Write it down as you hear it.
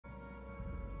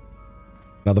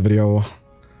Another video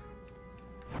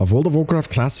of World of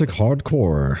Warcraft Classic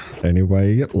Hardcore.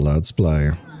 Anyway, let's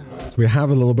play. So we have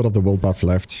a little bit of the will buff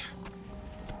left.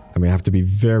 And we have to be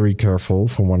very careful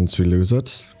for once we lose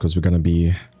it. Because we're going to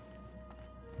be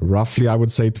roughly, I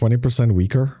would say, 20%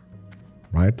 weaker.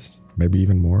 Right? Maybe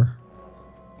even more.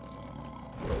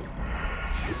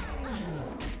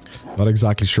 Not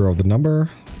exactly sure of the number,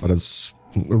 but it's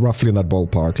roughly in that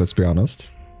ballpark, let's be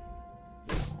honest.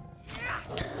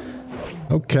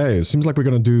 Okay, seems like we're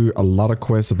gonna do a lot of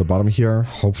quests at the bottom here.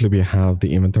 Hopefully we have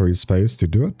the inventory space to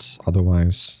do it.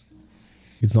 Otherwise,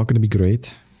 it's not gonna be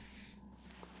great.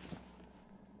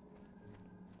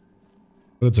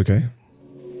 But it's okay.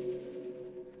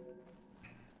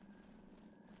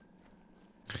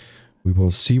 We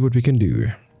will see what we can do.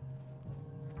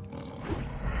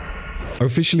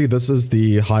 Officially, this is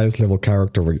the highest level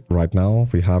character right now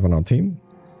we have on our team.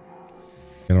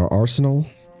 In our arsenal.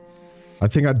 I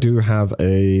think I do have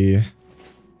a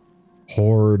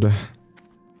horde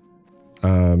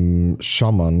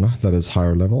shaman that is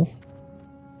higher level.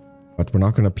 But we're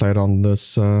not going to play it on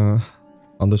this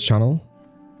channel.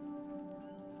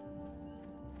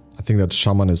 I think that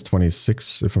shaman is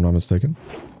 26, if I'm not mistaken.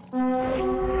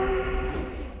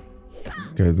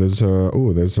 Okay, there's a...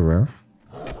 Oh, there's a rare.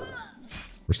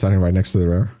 We're standing right next to the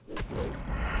rare.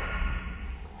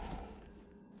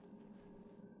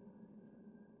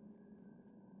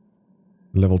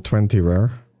 Level 20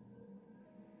 rare.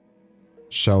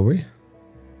 Shall we?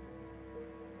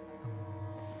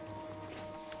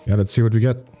 Yeah, let's see what we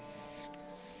get.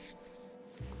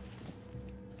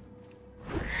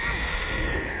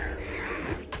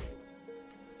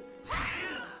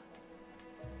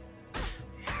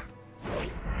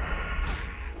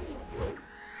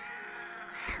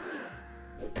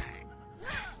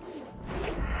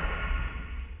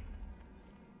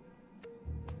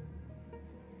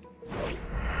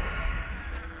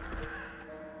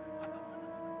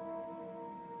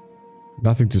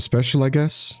 Nothing too special, I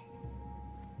guess.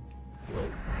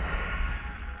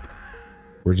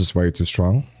 We're just way too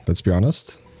strong, let's be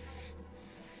honest.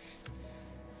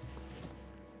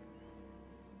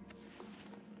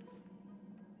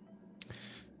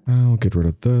 I'll get rid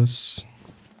of this.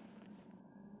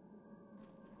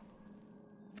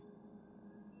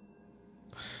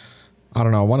 I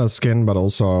don't know, I want a skin, but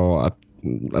also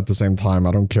at the same time,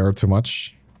 I don't care too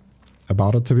much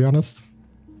about it, to be honest.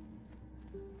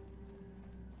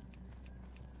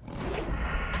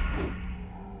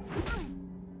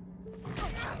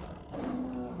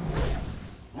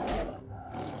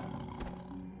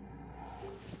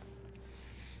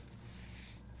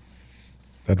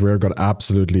 That rare got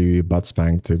absolutely butt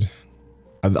spanked, dude.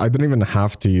 I didn't even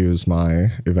have to use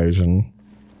my evasion.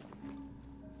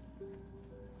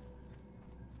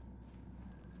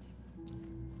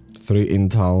 Three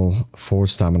intel, 4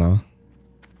 stamina.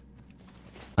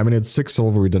 I mean, it's 6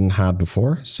 silver we didn't have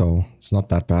before, so it's not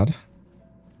that bad.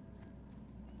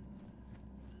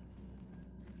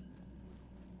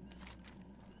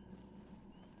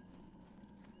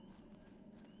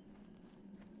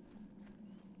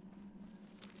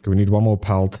 Okay, we need one more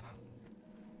pelt.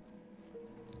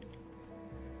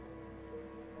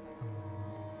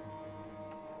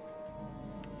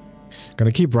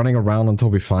 Gonna keep running around until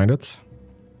we find it.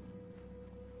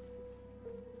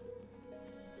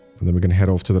 And then we can head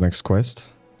off to the next quest.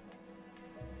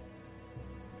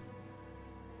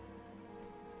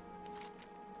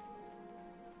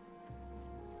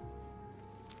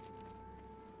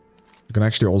 You can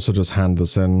actually also just hand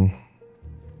this in.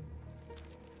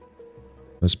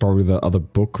 There's probably the other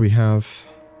book we have.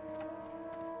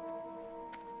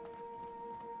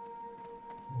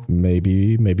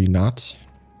 Maybe, maybe not.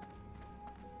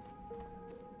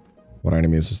 What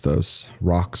enemies is this?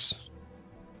 Rocks.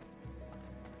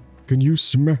 Can you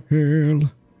smell?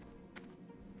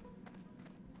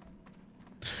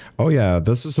 Oh yeah,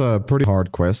 this is a pretty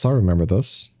hard quest. I remember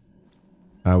this.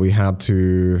 We have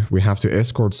to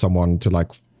escort someone to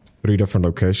like 3 different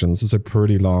locations. It's a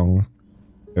pretty long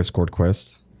escort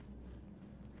quest.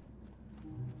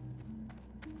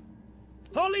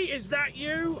 Holly, is that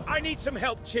you? I need some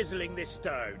help chiseling this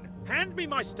stone. Hand me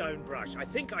my stone brush. I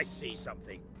think I see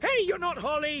something. Hey, you're not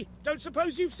Holly! Don't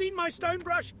suppose you've seen my stone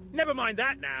brush? Never mind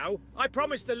that now. I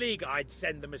promised the League I'd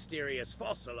send the mysterious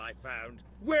fossil I found.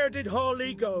 Where did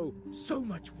Holly go? So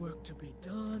much work to be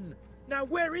done. Now,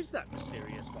 where is that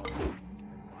mysterious fossil?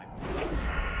 And my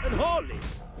brush. And Holly?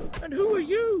 And who are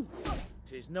you?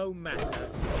 'Tis no matter,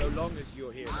 so long as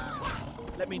you're here now.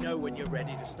 Let me know when you're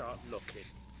ready to start looking.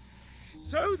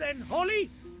 So then, Holly?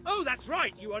 Oh, that's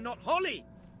right, you are not Holly.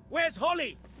 Where's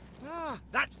Holly? Ah,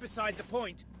 that's beside the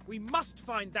point. We must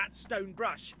find that stone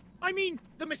brush. I mean,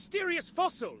 the mysterious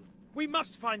fossil. We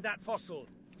must find that fossil.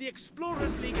 The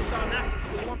Explorers League in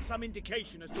Darnassus will want some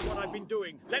indication as to what I've been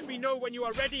doing. Let me know when you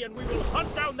are ready and we will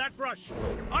hunt down that brush.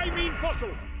 I mean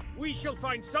fossil. We shall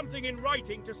find something in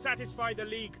writing to satisfy the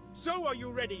League. So are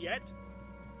you ready yet?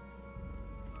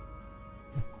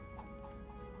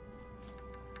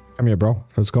 Come here, bro.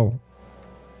 Let's go.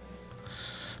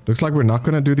 Looks like we're not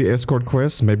gonna do the escort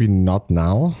quest. Maybe not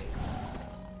now.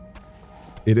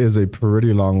 It is a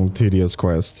pretty long, tedious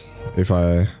quest, if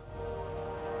I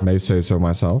may say so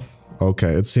myself.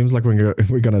 Okay, it seems like we're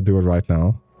gonna do it right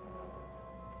now.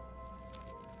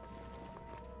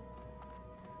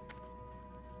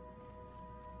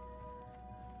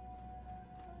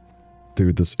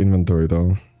 Dude, this inventory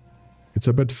though. It's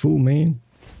a bit full, man.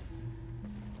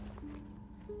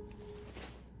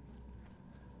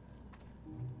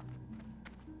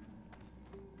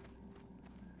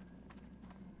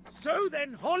 So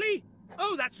then, Holly?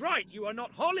 Oh, that's right, you are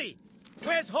not Holly.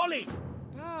 Where's Holly?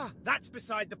 Ah, that's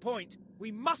beside the point.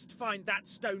 We must find that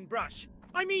stone brush.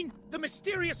 I mean, the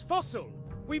mysterious fossil.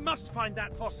 We must find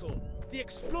that fossil. The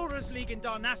Explorers League in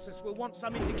Darnassus will want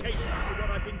some indication as to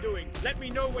what I've been doing. Let me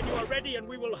know when you are ready and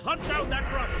we will hunt down that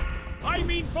brush. I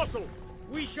mean fossil.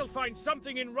 We shall find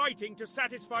something in writing to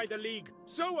satisfy the League.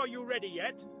 So are you ready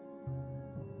yet?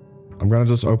 I'm gonna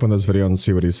just open this video and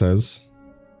see what he says.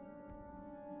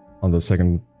 On the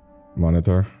second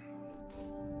monitor.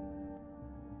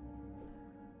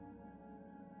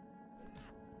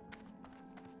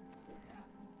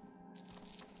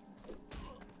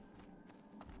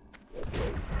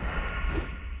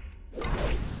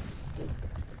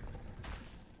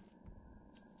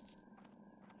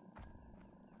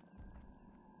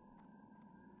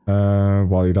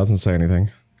 Well, he doesn't say anything.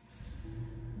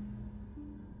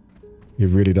 He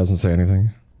really doesn't say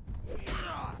anything.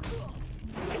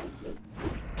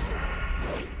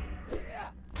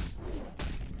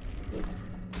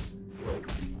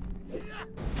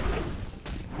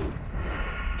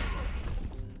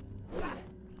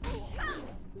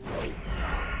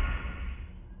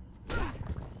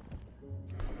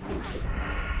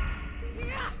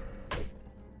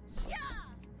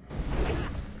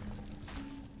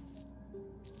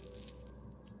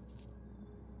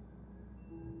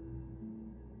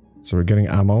 So we're getting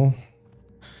ammo.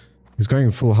 He's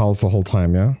going full health the whole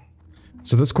time, yeah?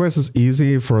 So this quest is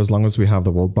easy for as long as we have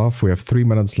the world buff. We have 3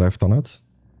 minutes left on it.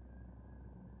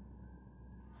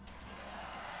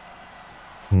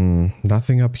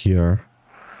 Nothing up here.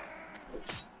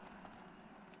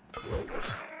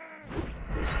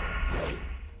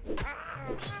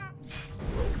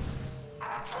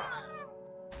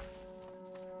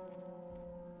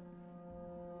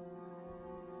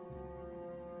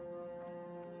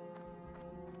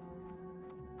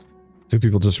 Two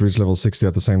people just reached level 60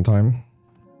 at the same time.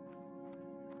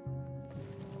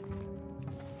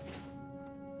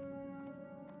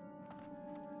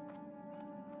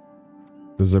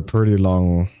 This is a pretty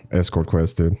long escort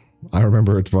quest, dude. I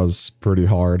remember it was pretty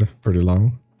hard, pretty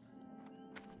long.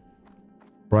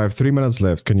 Bro, I have 3 minutes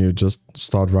left. Can you just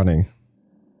start running?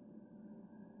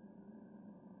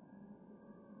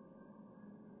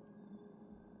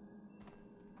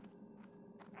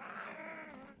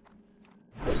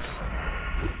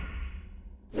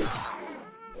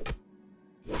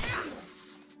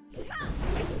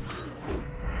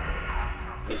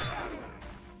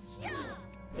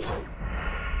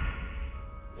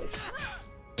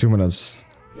 Two minutes.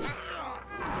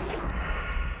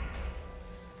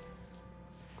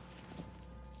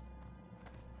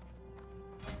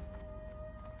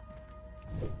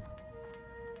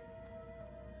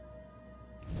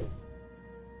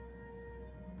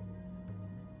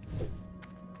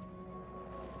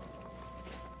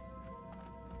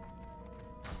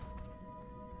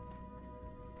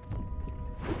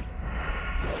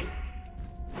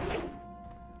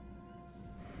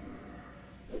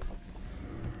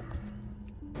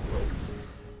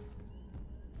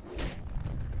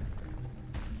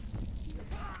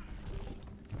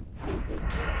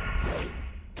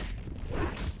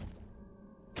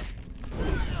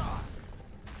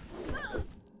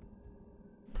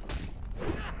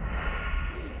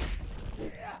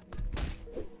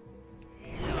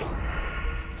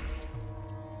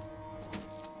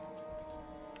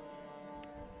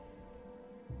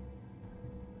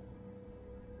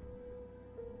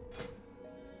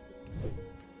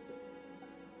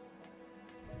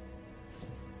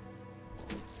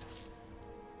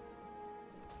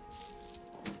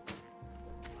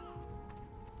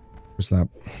 Where's that?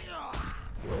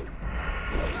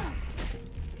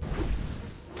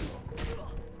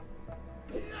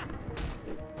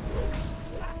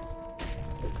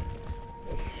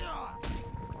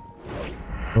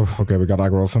 Oh, okay, we got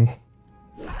aggro off him.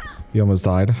 He almost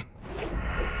died.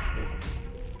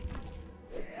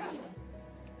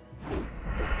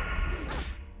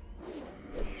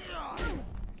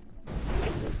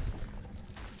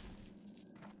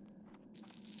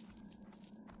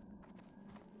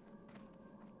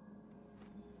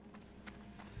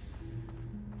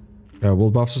 Yeah, will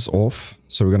buffs is off,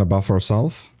 so we're gonna buff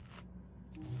ourselves.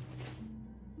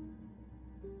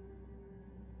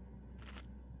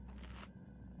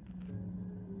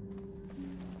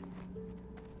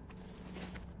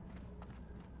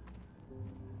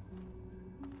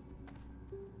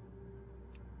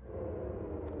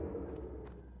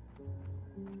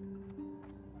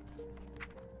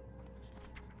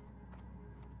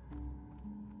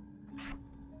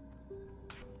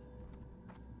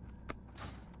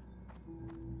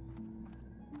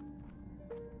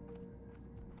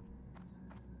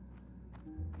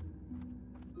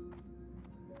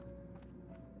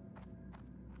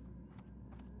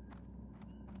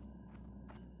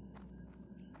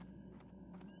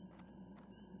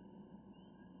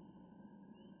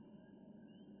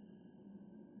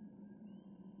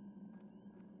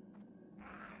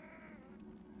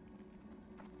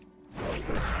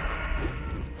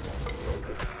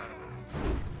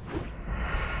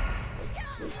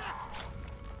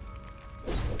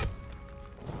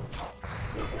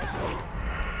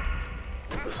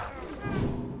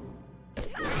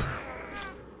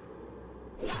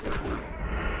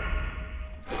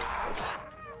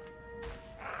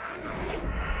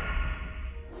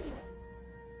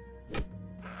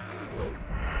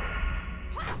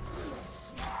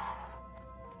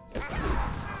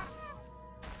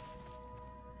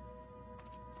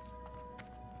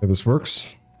 Yeah, this works.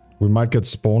 We might get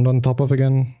spawned on top of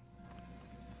again.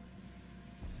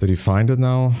 Did he find it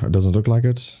now? It doesn't look like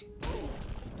it.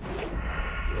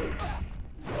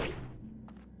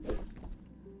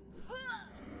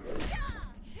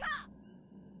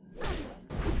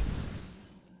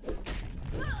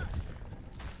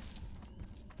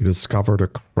 He discovered a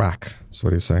crack, is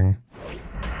what he's saying.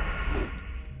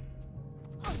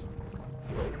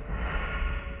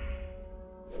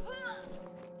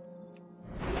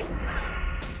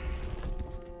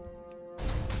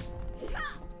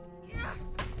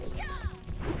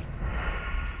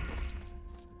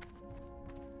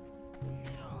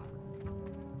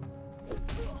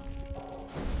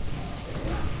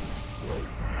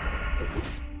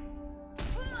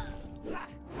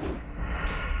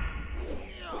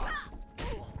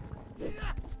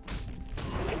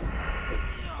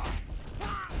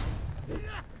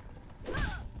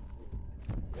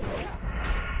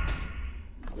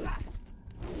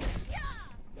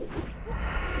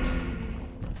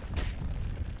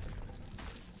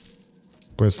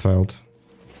 Quest failed.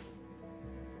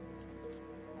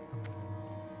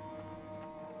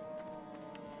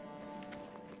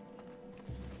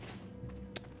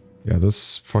 Yeah,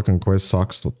 this fucking quest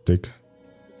sucks, dick.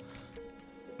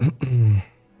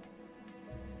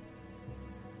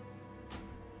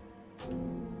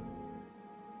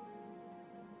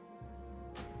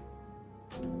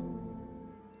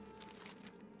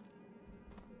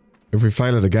 If we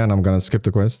fail it again, I'm gonna skip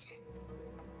the quest.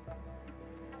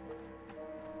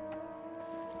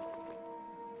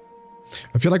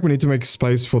 I feel like we need to make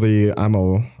space for the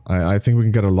ammo. I think we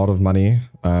can get a lot of money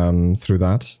through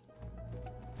that.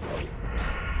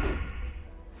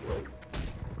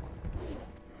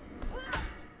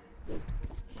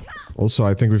 Also,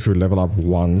 I think if we level up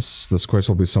once, this quest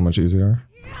will be so much easier.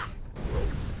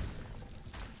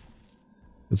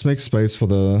 Let's make space for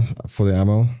the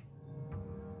ammo.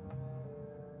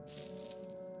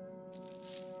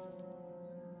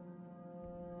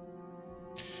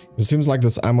 It seems like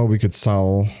this ammo we could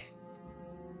sell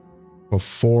for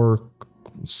 4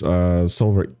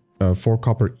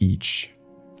 copper each.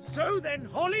 So then,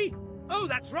 Holly? Oh,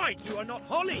 that's right, you are not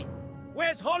Holly.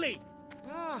 Where's Holly?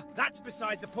 Ah, that's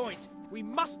beside the point. We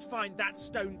must find that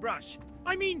stone brush.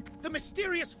 I mean, the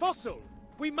mysterious fossil.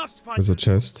 We must find... There's a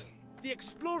chest. The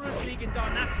Explorers League in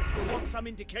Darnassus will want some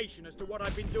indication as to what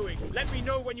I've been doing. Let me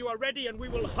know when you are ready and we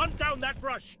will hunt down that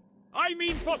brush. I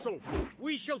mean fossil.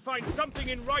 We shall find something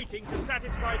in writing to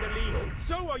satisfy the League.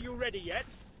 So are you ready yet?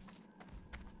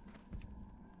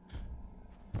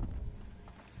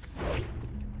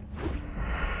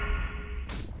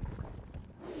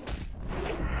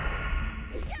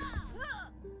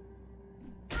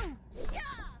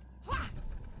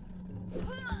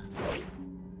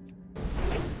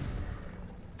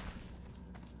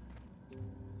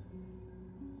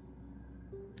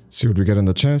 See what we get in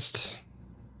the chest.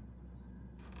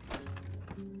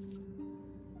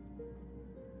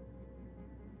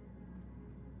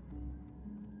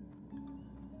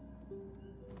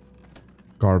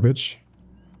 garbage.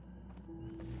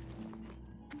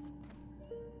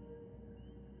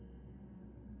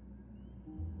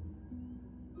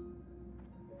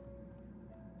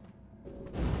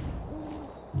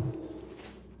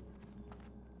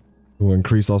 We'll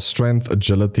increase our strength,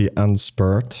 agility, and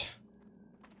spurt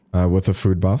with a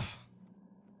food buff.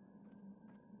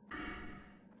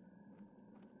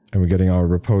 And we're getting our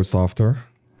riposte after.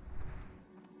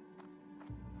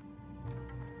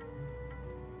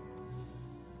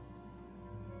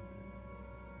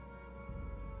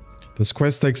 This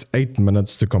quest takes 8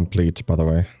 minutes to complete, by the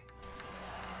way.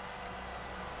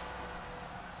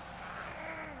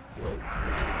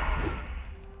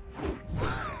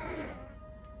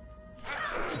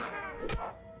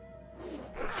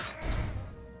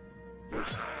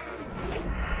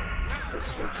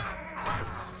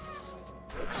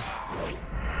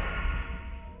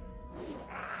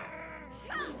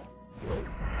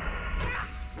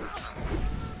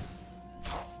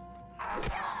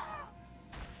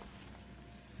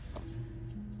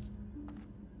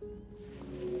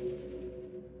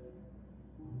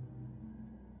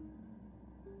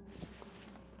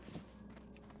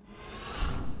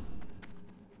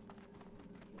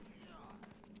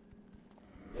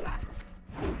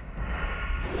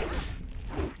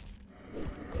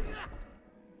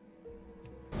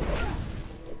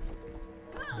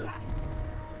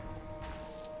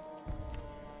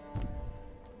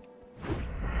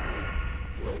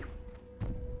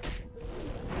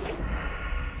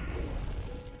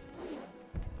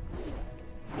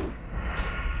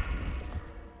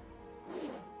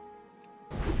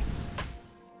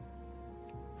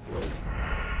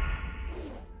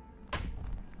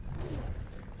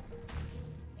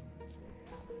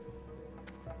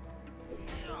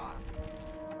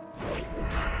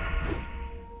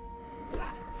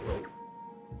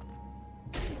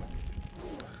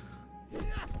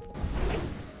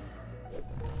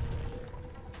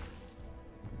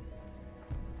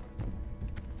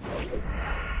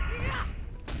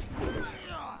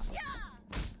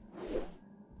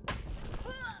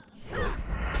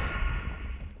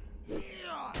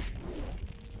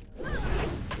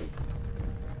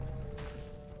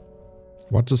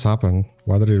 What just happened?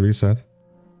 Why did it reset?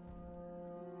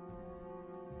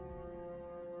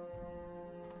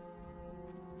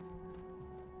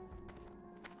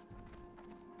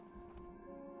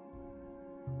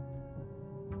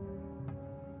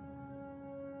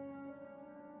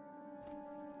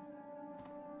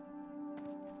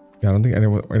 Yeah, I don't think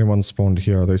anyone spawned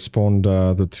here. They spawned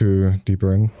the two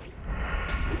deeper in.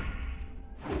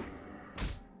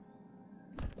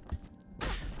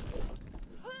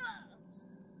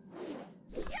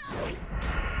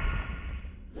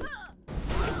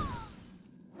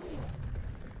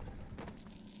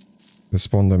 They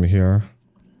spawned them here.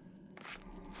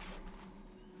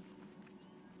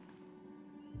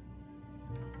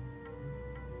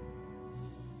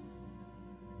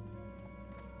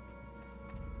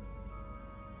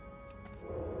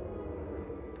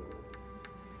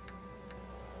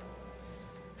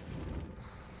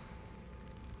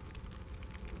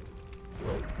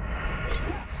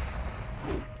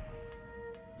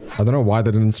 I don't know why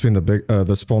they didn't spawn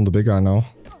the big guy now.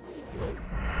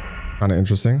 Kinda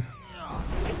interesting.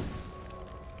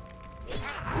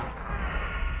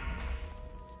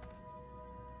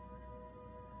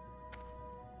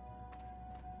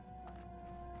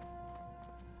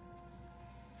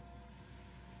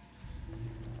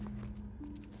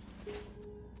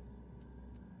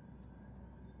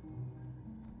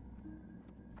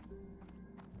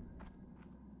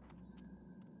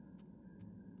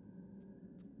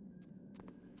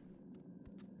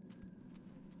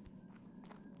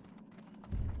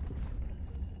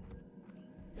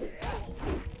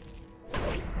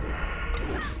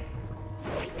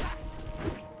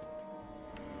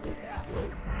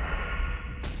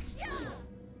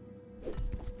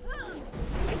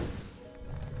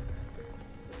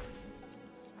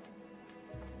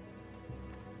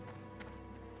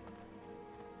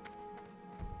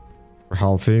 We're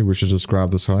healthy, we should just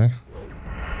grab this way.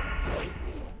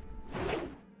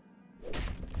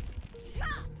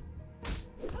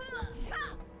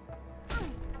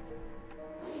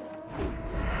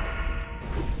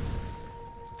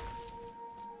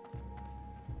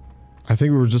 I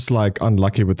think we were just like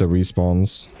unlucky with the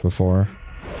respawns before.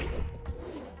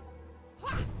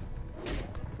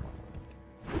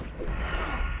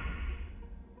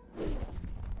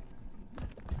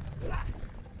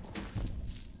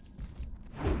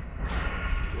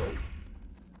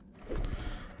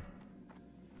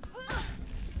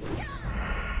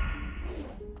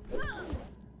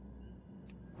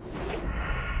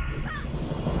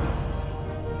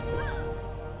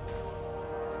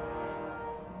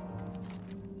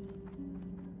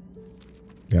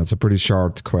 Yeah, it's a pretty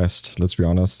short quest, let's be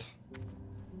honest.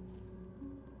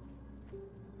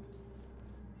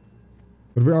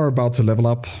 But we are about to level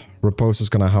up. Repose is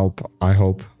gonna help, I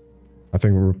hope. I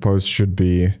think repose should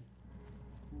be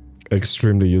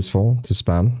extremely useful to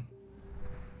spam.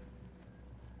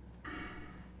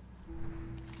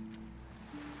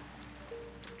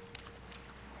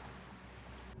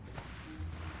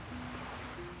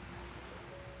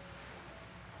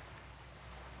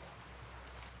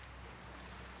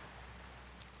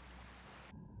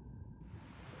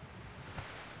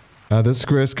 This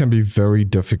quest can be very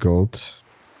difficult.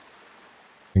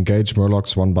 Engage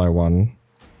Murlocs one by one.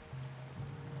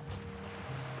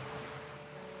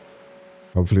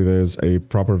 Hopefully there's a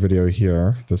proper video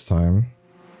here this time.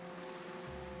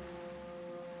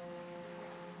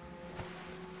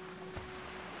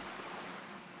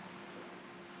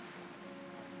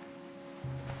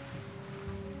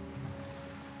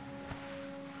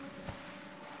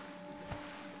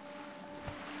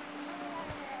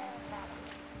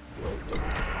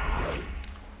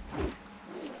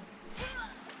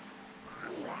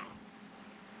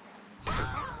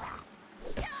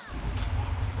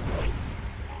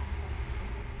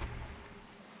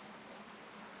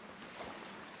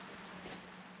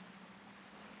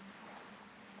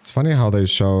 It's funny how they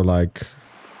show, like...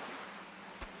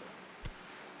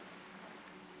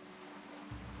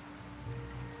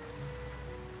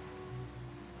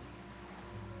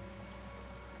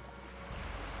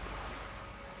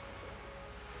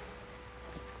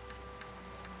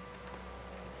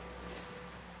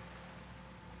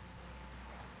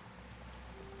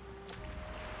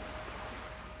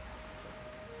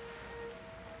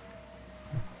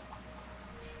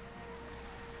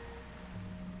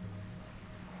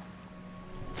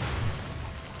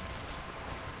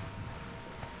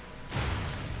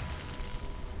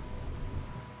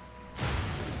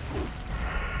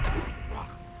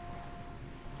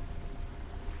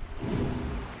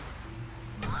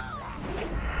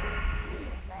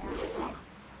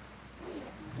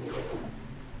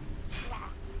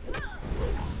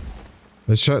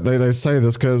 They say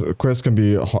this quest can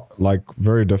be, like,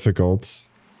 very difficult.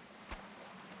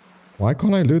 Why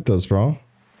can't I loot this, bro?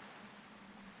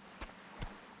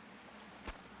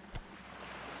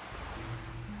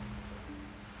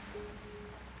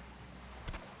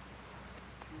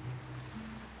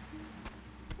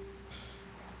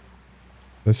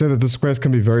 They say that this quest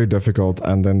can be very difficult,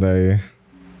 and then they...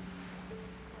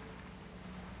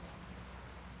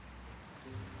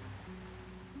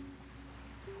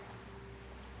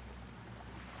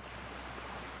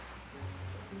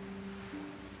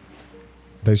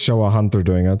 They show a hunter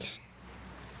doing it.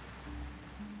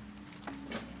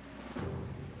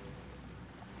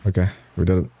 Okay, we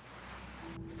did it.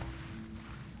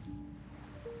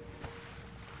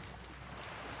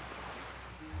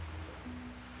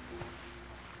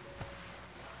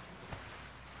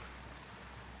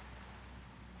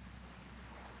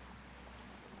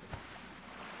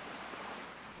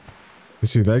 You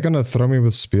see, they're gonna throw me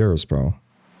with spears, bro.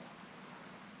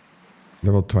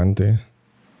 Level 20.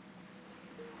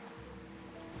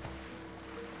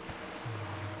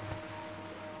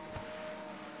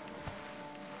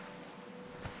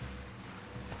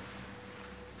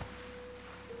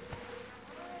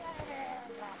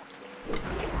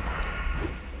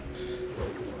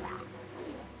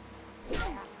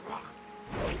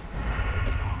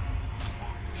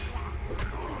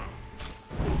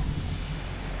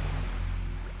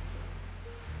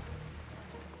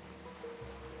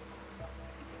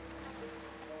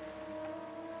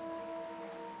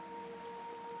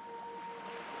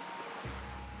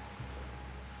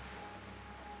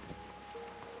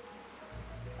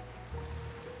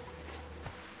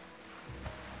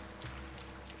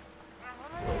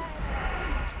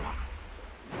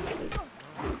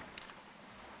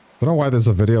 I don't know why there's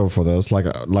a video for this. Like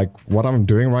what I'm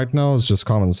doing right now is just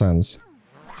common sense.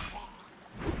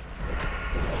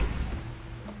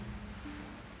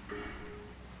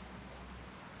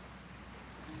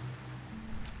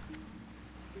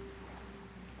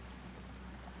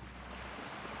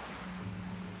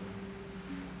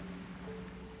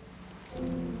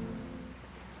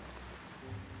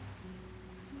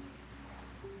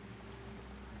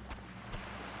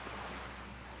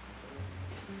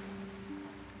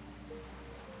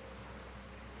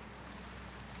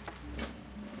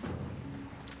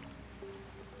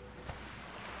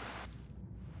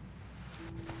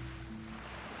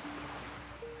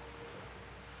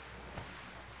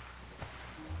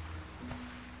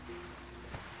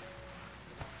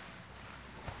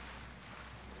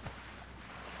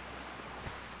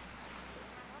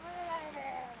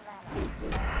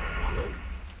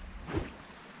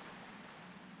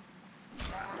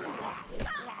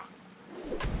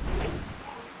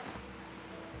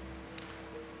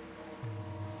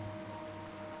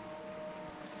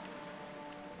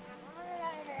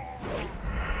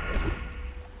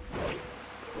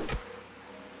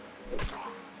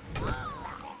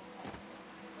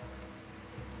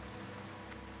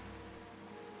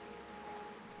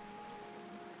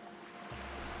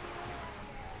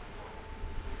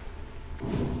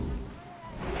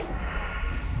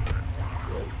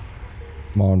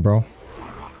 Come on, bro.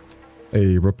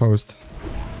 Hey, riposte.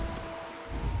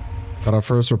 Got our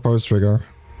first riposte trigger.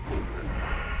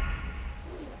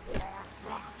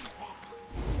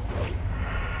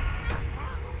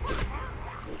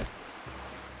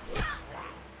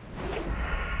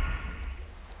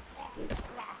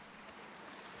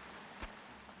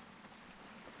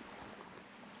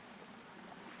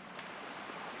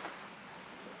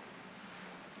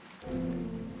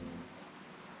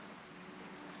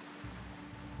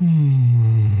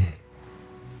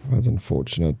 That's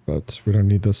unfortunate, but we don't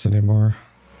need this anymore.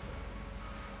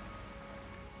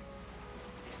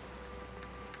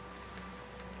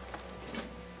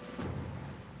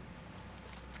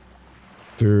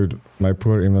 Dude, my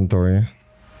poor inventory.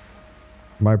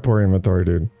 My poor inventory,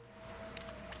 dude.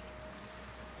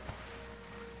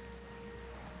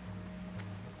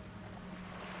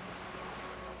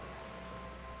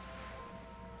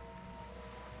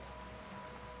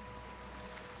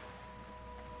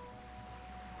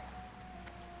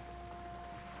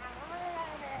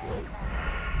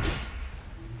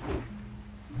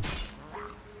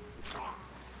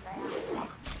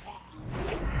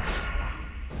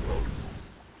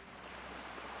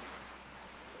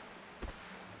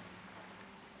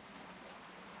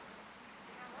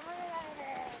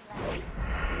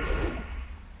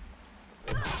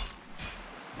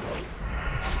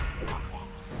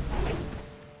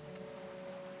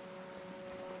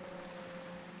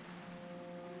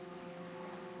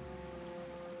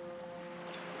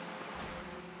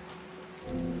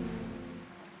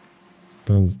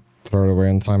 Then throw it away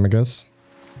in time, I guess.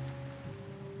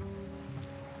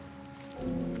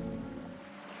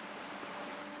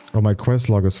 Oh, my quest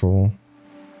log is full.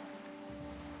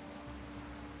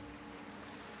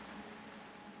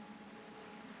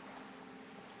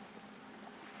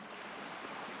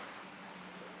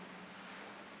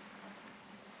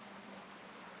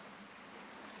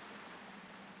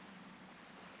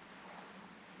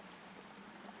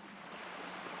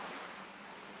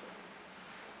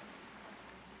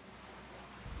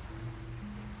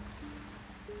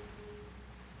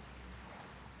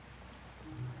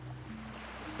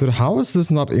 Dude, how is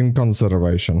this not in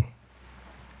consideration?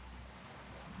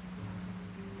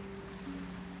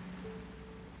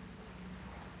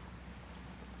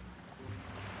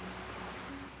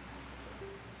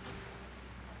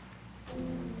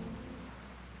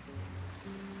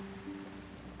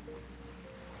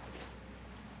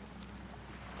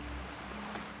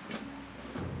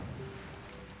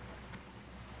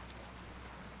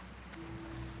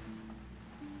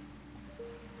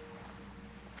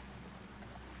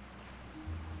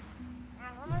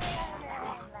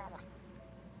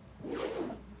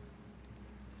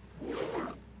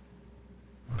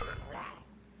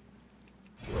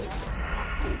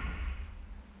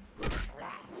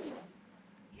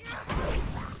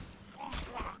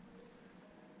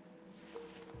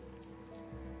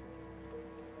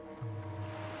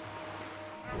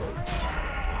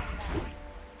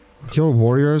 Kill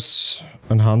warriors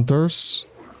and hunters.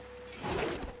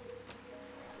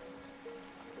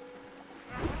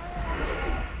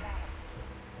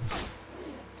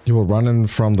 You will run in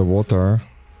from the water.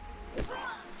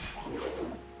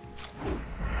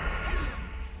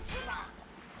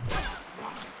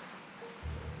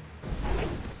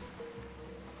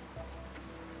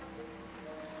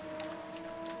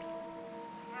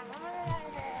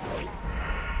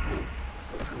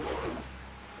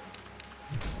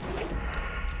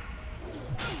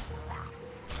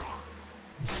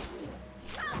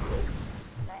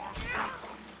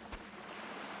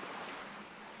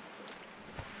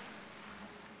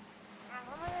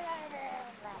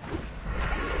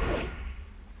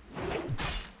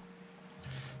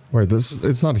 Wait, this,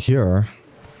 it's not here.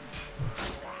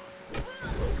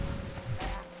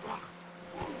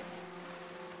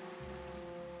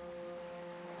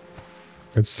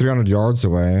 It's 300 yards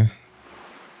away.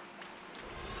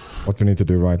 What we need to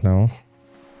do right now.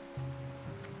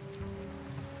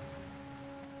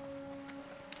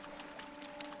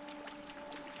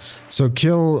 So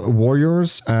kill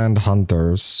warriors and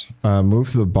hunters.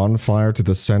 Move the bonfire to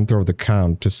the center of the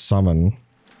camp to summon.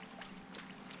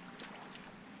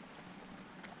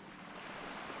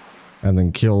 And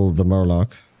then kill the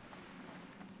Murloc.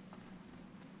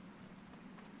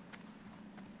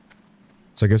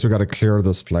 So I guess we gotta clear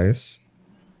this place.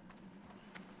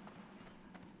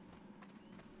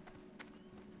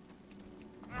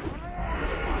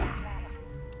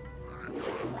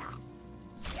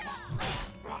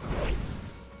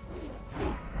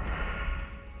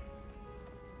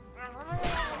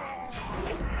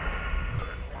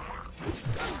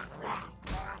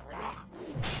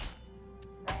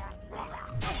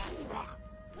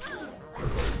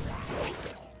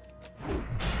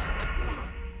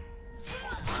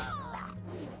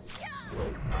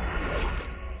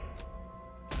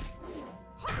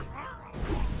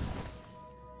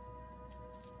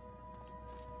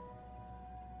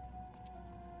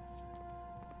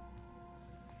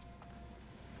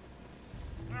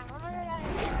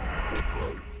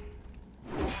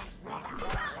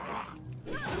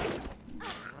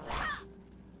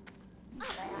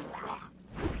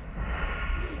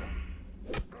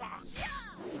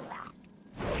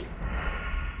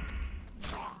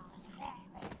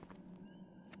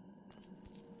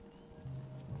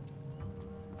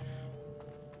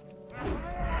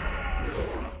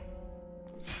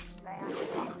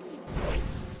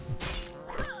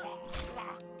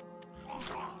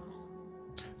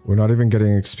 We're not even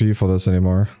getting XP for this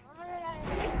anymore.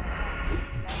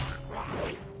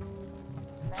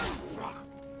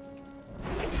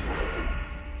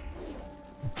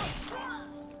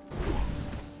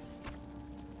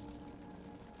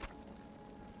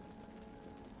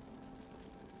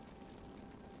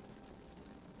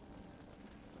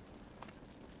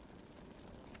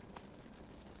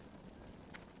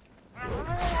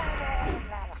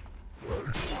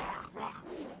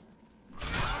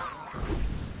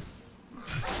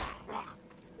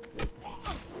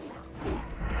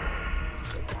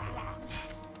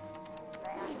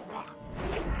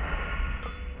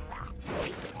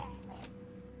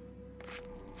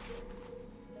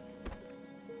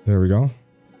 There we go.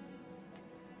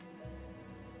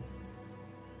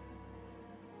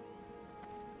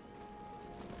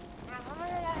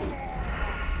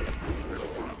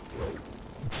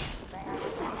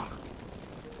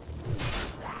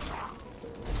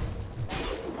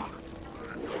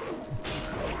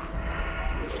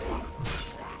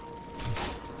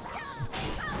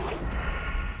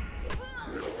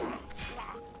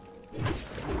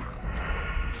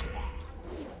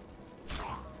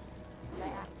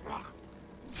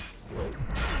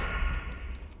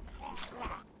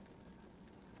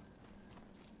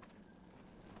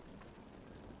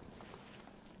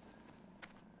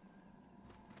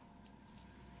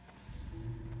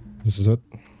 This is it.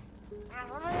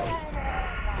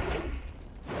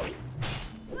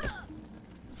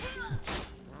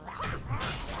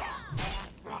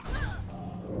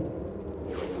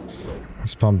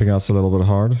 He's pumping us a little bit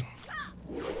hard.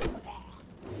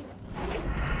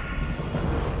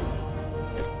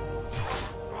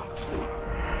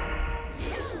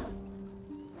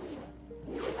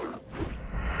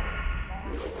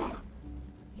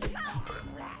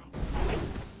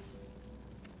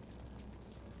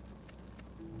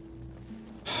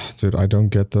 Dude, I don't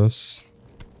get this.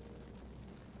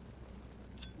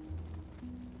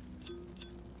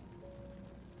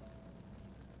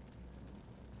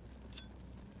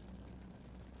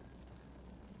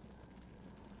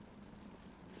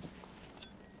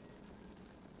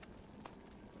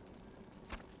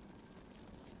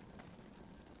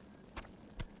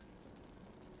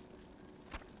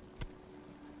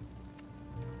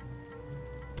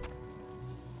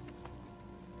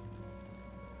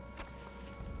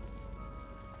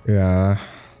 Yeah.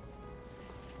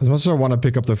 As much as I want to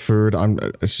pick up the food,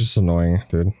 it's just annoying,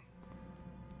 dude.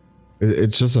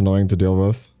 It's just annoying to deal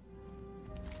with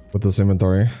this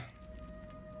inventory.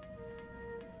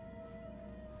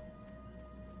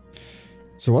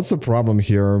 So what's the problem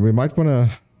here? We might want to,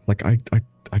 like,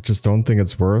 I just don't think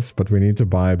it's worth, but we need to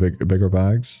buy bigger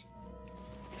bags.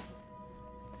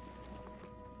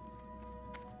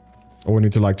 Or we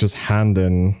need to, like, just hand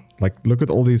in, like, look at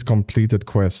all these completed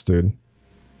quests, dude.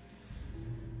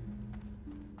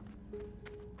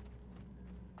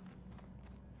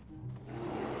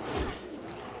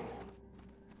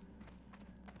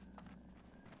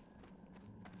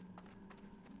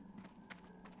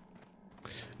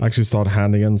 Actually start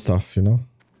handing in stuff, you know?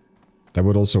 That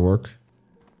would also work.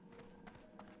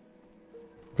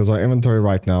 Because our inventory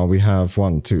right now, we have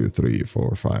 1, 2, 3,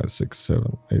 4, 5, 6,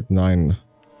 7, 8, 9.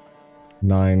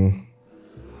 9.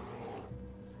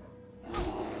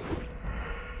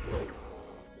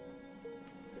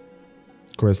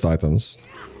 Quest items.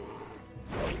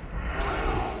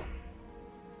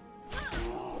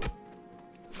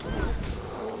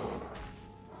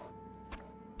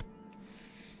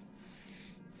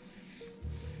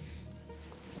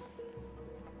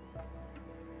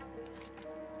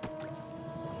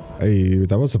 Hey,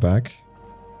 that was a bag.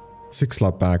 6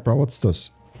 slot bag, bro. What's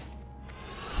this?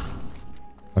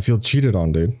 I feel cheated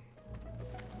on, dude.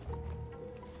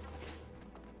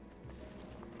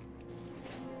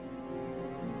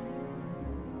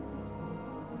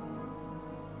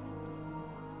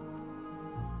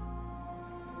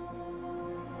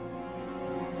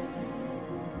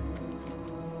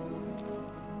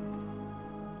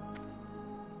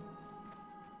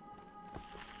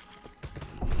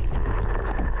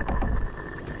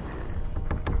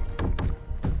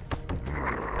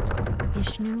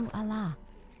 Allah.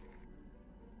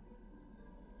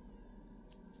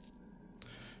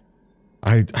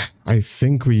 I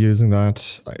think we're using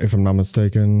that, if I'm not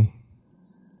mistaken.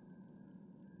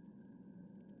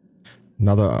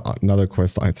 Another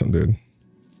quest item, dude.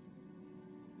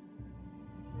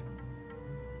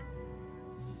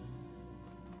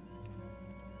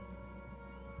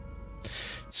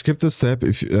 Skip the step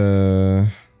if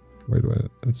wait,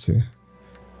 let's see.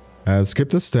 Skip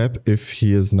the step if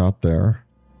he is not there.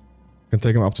 Can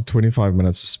take him up to 25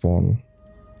 minutes to spawn.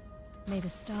 May the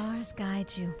stars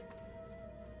guide you.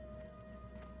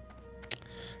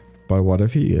 But what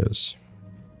if he is?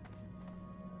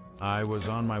 I was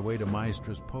on my way to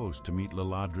Maestra's post to meet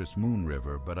Liladris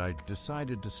Moonriver, but I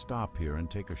decided to stop here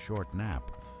and take a short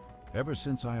nap. Ever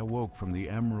since I awoke from the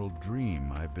Emerald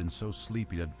Dream, I've been so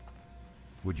sleepy that...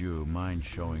 Would you mind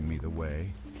showing me the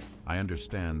way? I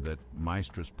understand that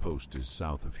Maestra's post is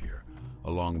south of here,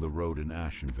 along the road in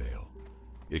Ashenvale.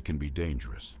 It can be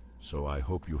dangerous, so I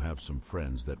hope you have some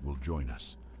friends that will join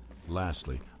us.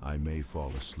 Lastly, I may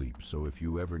fall asleep, so if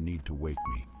you ever need to wake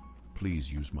me,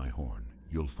 please use my horn.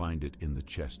 You'll find it in the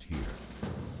chest here.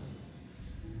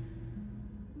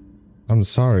 I'm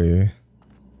sorry.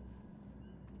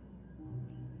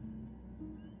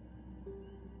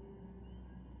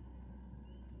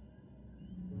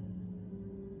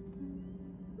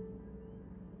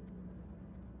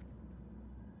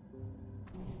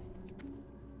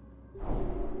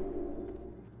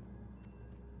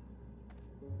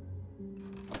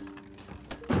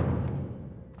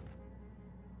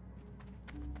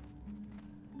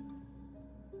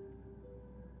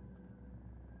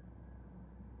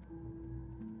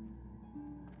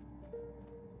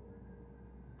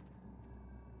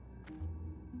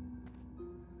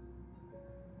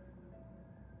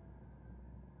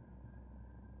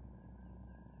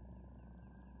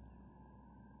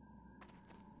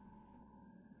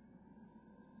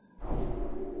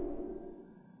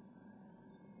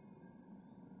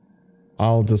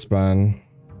 I'll disband.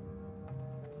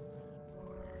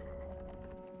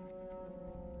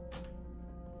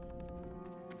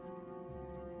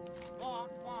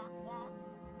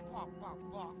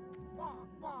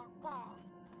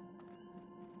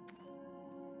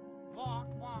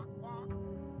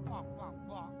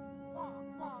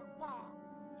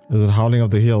 Is it Howling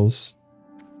of the Hills?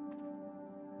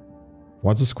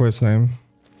 What's this quest name?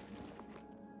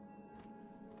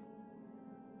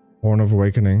 Horn of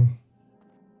Awakening.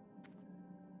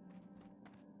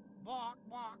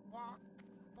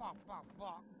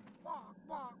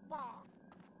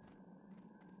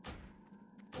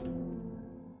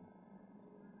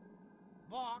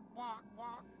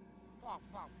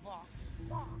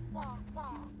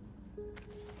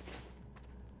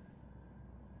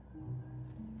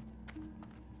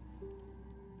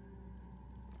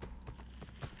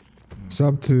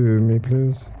 Sub to me,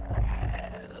 please.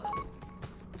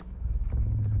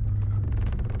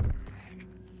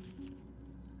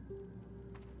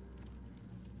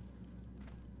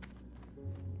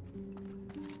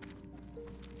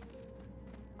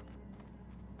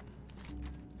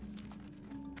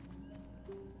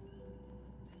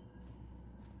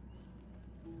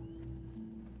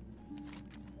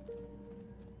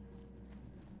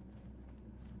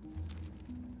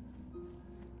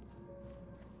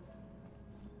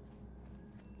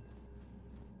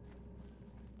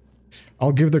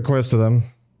 I'll give the quest to them.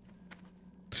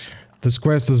 This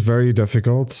quest is very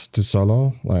difficult to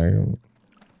solo. Like,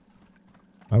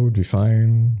 I would be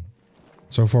fine.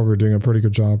 So far, we're doing a pretty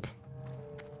good job.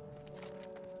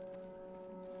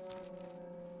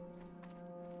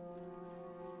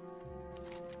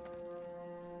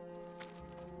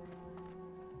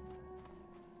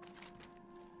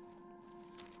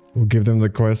 We'll give them the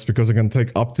quest because it can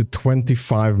take up to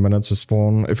 25 minutes to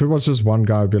spawn. If it was just one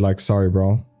guy, I'd be like, sorry,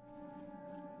 bro.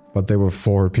 But they were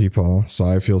 4 people, so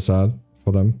I feel sad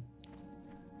for them.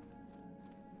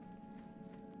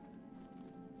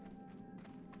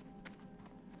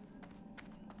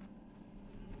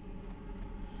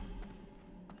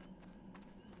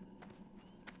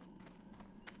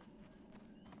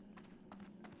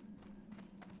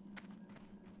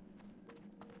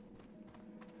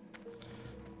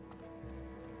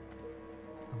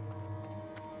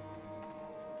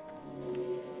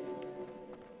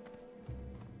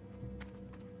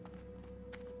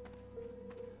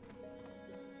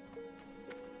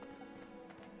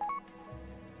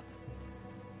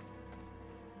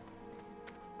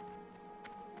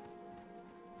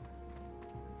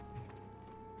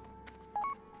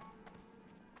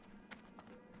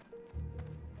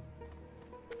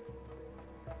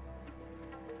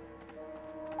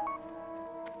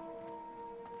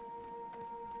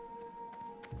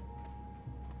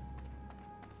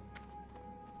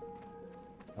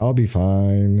 I'll be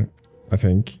fine, I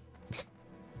think.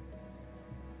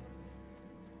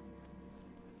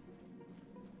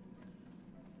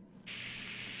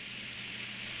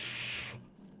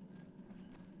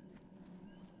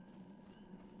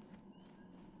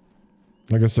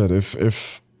 Like I said,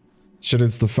 if shit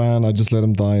hits the fan, I just let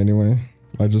him die anyway.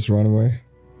 I just run away.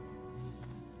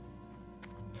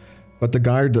 But the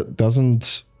guy that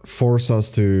doesn't force us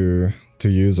to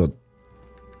use it.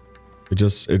 It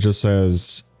just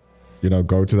says, you know,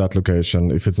 go to that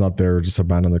location. If it's not there, just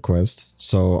abandon the quest.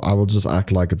 So I will just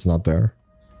act like it's not there.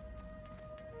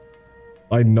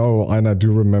 I know, and I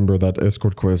do remember that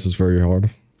escort quest is very hard.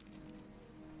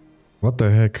 What the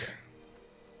heck?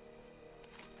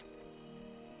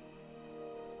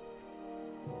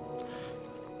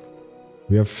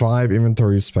 We have 5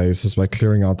 inventory spaces by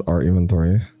clearing out our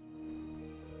inventory.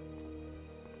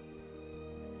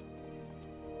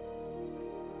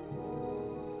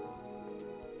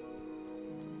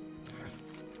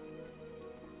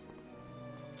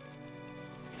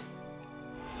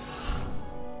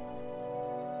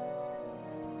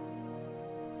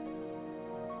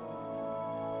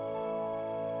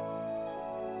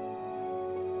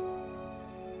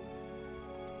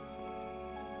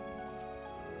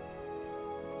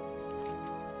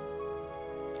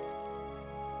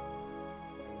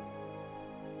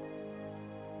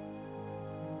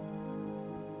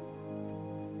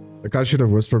 The guy should have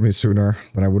whispered me sooner,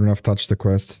 then I wouldn't have touched the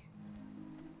quest.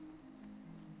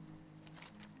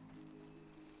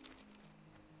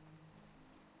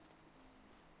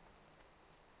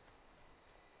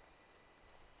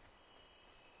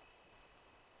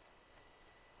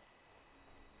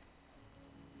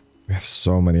 We have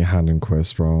so many hand-in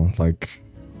quests, bro. Like,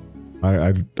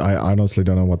 I honestly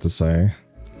don't know what to say.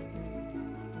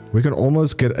 We can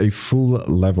almost get a full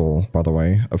level, by the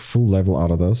way. A full level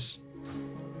out of this.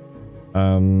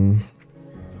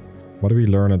 What do we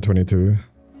learn at 22?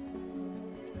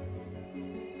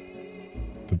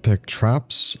 Detect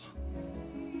traps.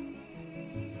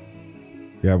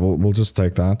 Yeah, we'll just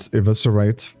take that.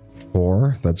 Eviscerate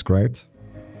 4, that's great.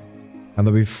 And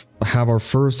then we have our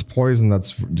first poison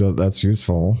that's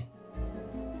useful.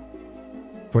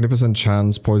 20%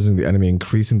 chance poisoning the enemy,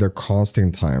 increasing their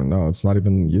casting time. No, it's not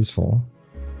even useful.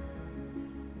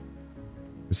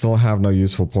 We still have no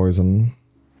useful poison.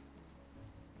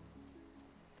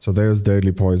 So there's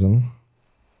deadly poison.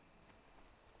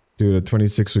 Dude, at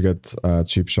 26 we get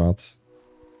cheap shot.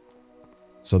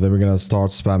 So then we're gonna start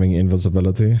spamming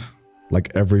invisibility.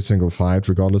 Like every single fight,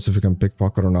 regardless if you can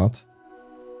pickpocket or not.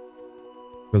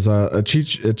 Because a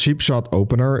cheap shot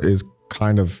opener is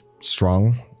kind of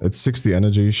strong. It's 60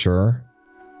 energy, sure.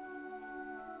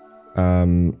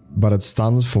 But it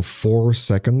stuns for 4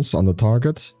 seconds on the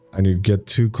target. And you get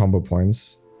 2 combo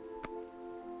points.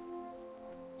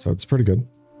 So it's pretty good.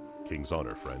 King's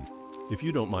honor, friend. If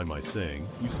you don't mind my saying,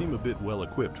 you seem a bit well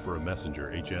equipped for a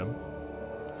messenger, HM.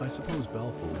 I suppose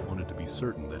Balfour wanted to be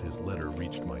certain that his letter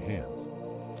reached my hands.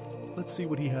 Let's see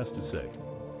what he has to say.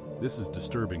 This is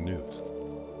disturbing news.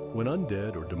 When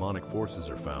undead or demonic forces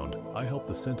are found, I help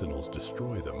the Sentinels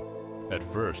destroy them. At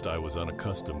first, I was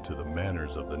unaccustomed to the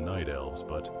manners of the Night Elves,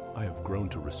 but I have grown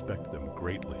to respect them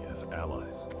greatly as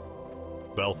allies.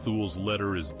 Balthul's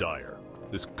letter is dire.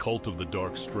 This cult of the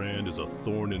Dark Strand is a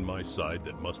thorn in my side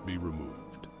that must be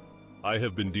removed. I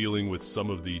have been dealing with some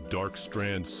of the Dark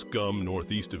Strand scum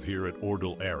northeast of here at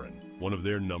Ordal Aaron. One of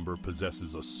their number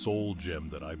possesses a soul gem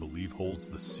that I believe holds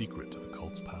the secret to the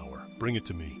cult's power. Bring it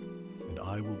to me, and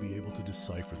I will be able to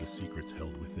decipher the secrets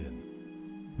held within.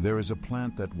 There is a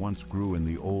plant that once grew in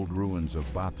the old ruins of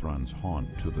Bathran's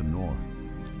haunt to the north.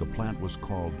 The plant was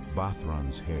called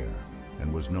Bathran's hair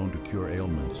and was known to cure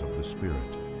ailments of the spirit.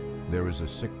 There is a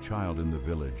sick child in the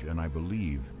village, and I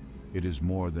believe it is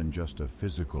more than just a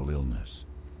physical illness.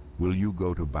 Will you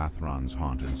go to Bathran's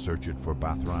haunt and search it for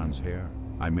Bathran's hair?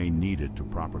 I may need it to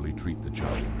properly treat the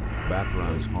child.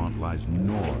 Bathran's haunt lies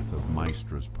north of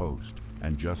Maestra's post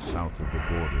and just south of the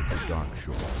border to Dark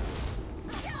Shore.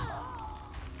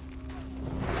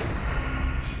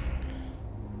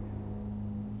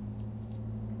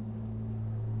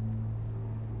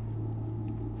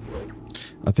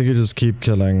 I think you just keep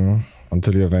killing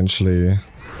until you eventually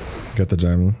get the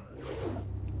gem.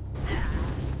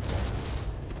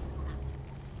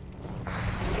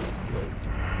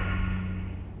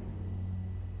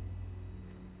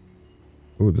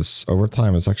 Ooh, this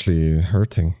overtime is actually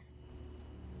hurting.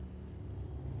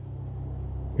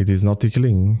 It is not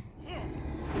tickling.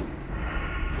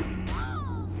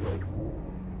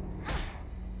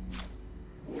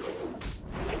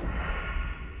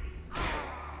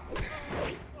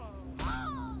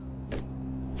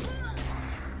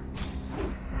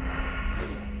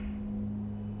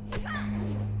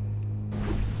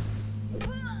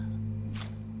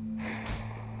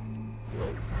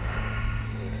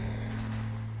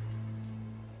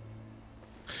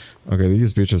 Okay,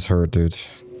 these bitches hurt, dude.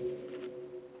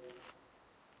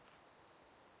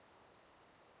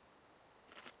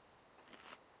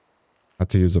 Had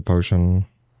to use a potion.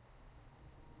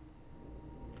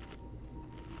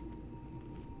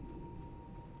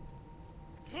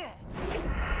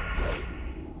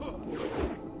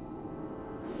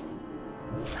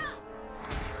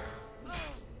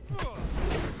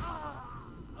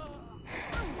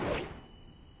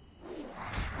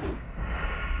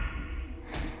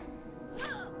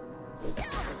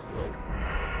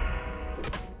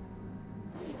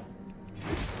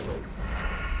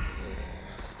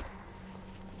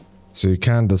 So you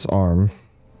can disarm.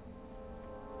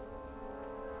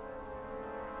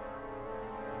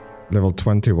 Level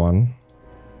 21.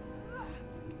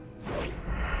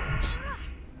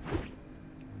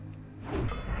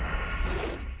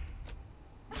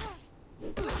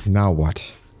 Now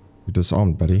what? You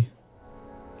disarmed, buddy.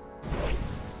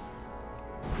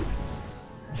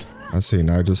 I see,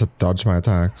 now I just dodge my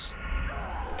attacks.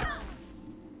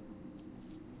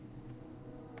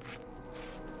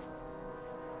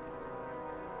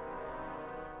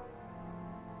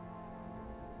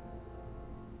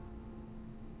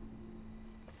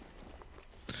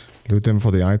 Loot him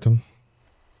for the item.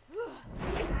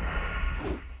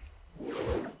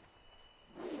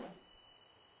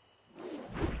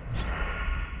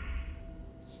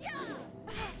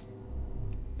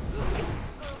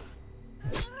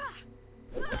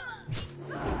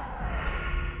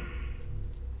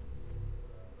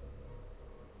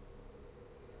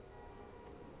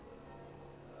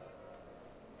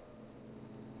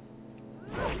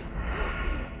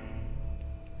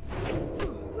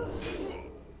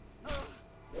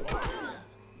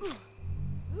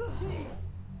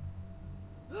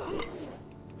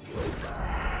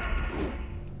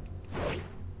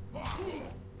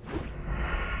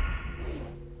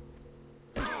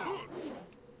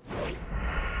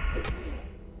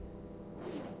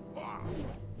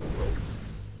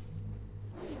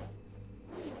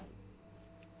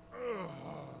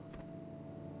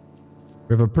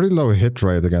 We have a pretty low hit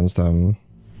rate against them.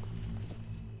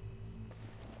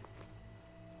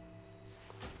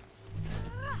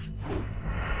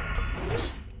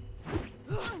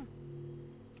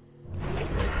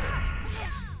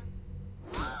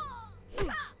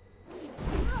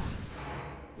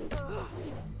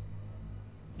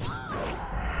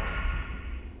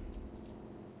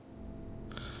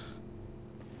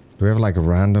 Do we have like a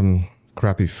random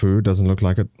crappy food? Doesn't look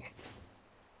like it.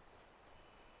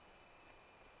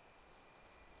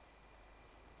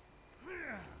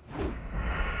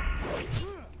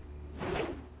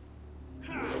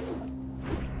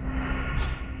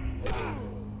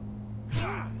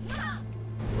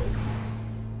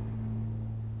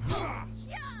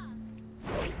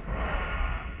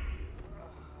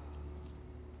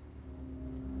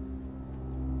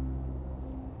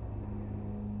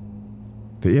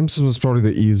 The imps was probably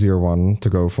the easier one to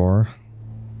go for.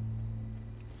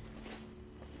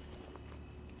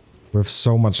 We have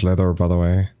so much leather, by the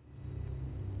way.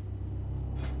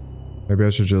 Maybe I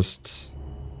should just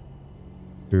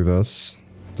do this.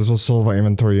 This will solve our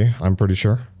inventory, I'm pretty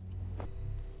sure.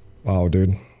 Wow,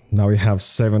 dude. Now we have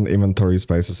 7 inventory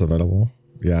spaces available.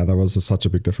 Yeah, that was such a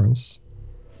big difference.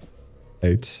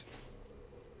 8.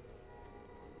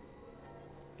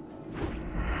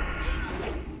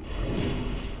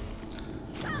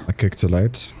 I kicked too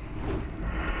late.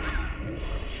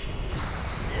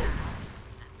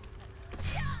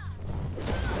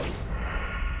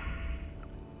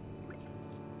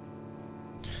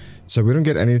 So we don't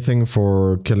get anything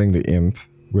for killing the imp.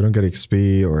 We don't get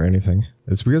XP or anything.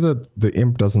 It's weird that the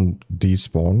imp doesn't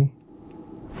despawn.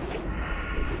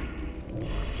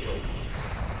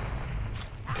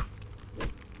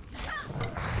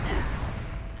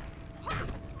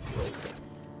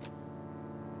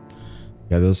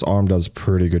 Yeah, this arm does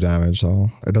pretty good damage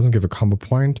though. It doesn't give a combo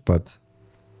point, but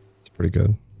it's pretty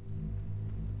good.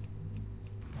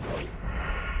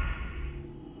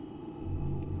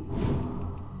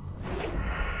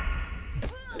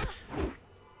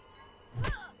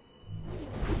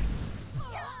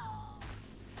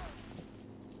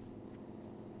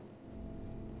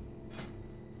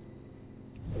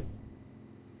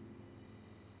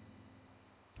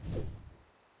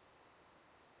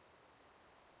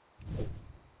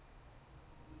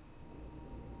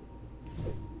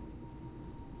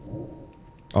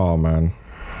 Oh man.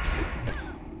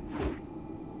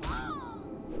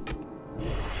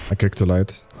 I kicked too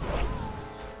late.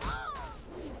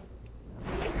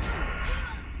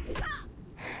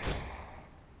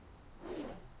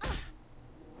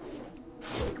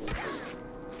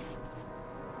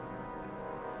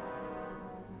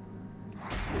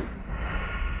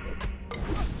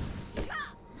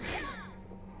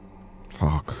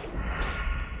 Fuck.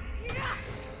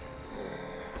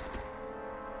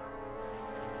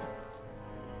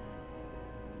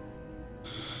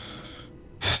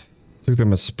 Took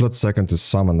them a split second to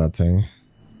summon that thing.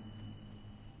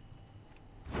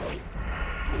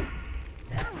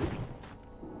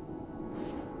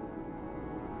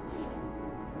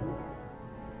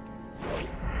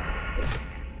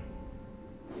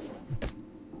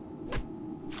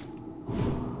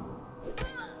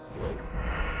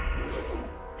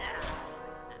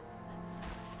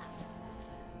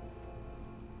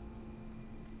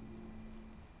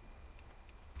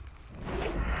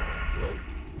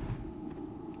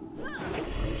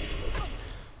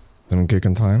 gig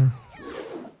in time.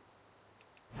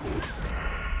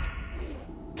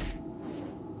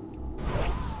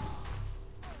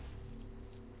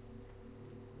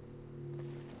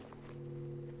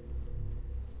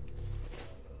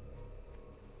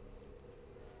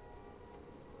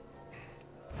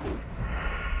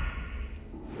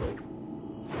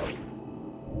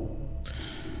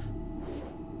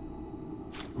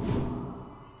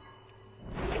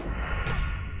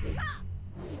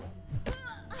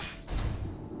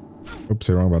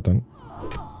 Oopsie, wrong button.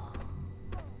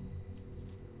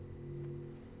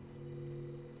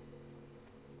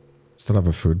 Still have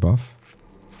a food buff.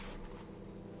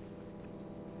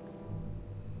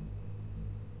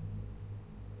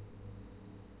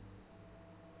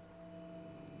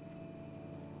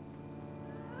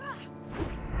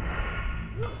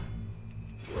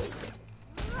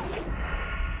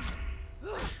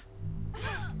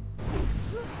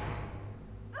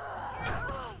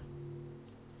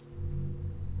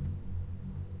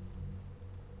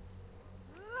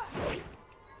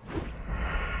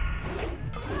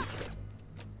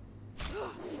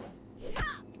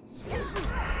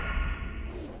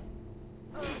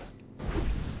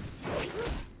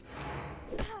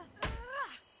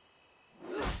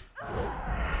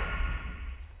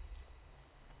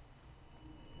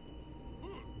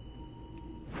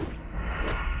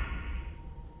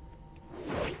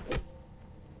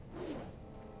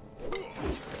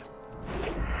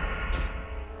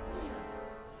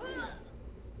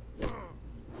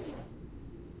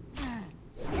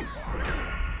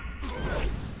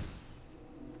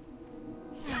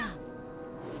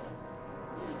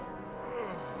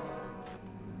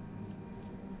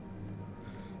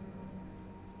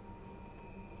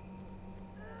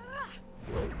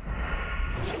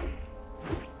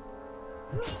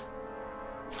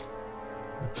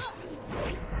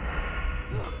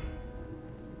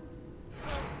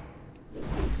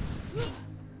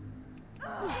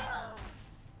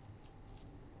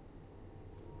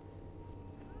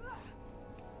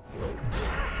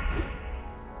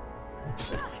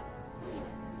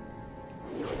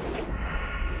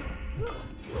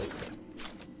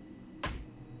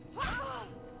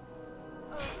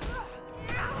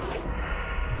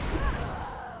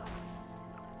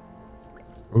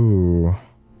 Ooh.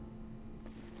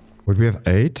 Would we have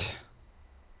 8?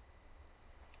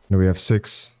 No, we have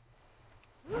 6.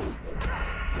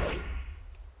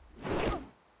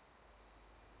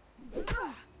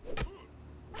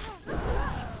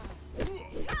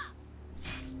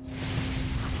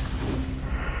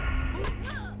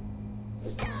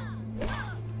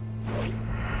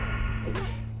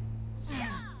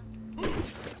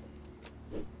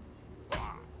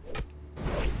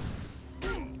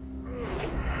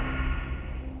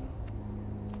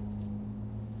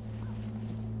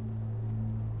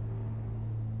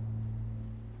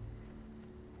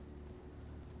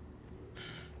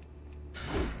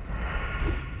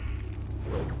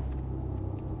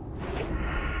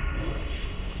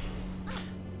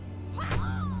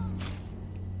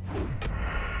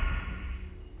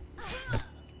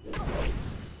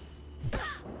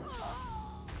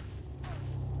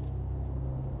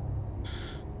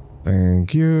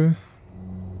 Thank you.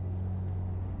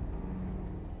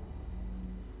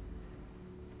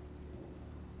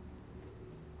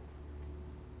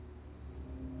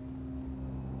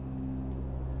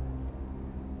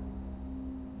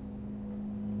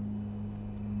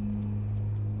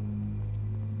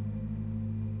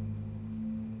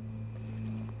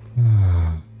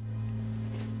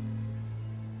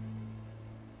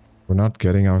 We're not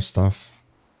getting our stuff.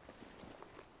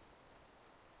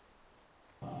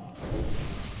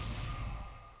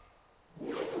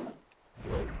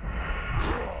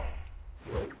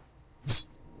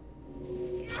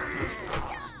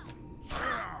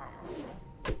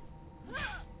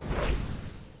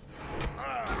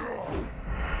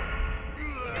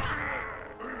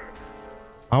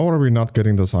 How are we not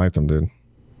getting this item, dude?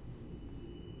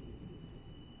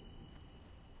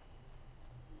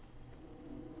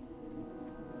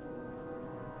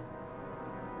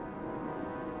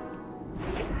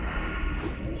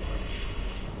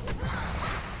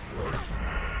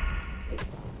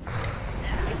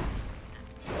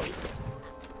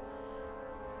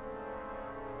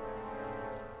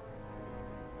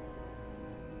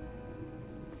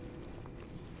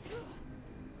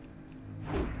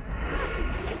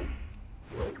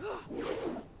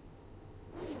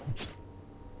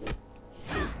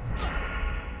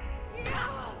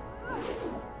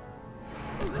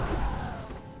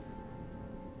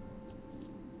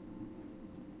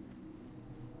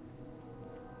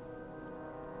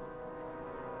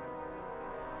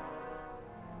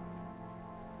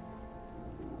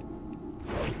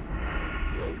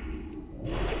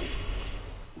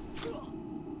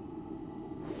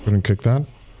 Couldn't kick that.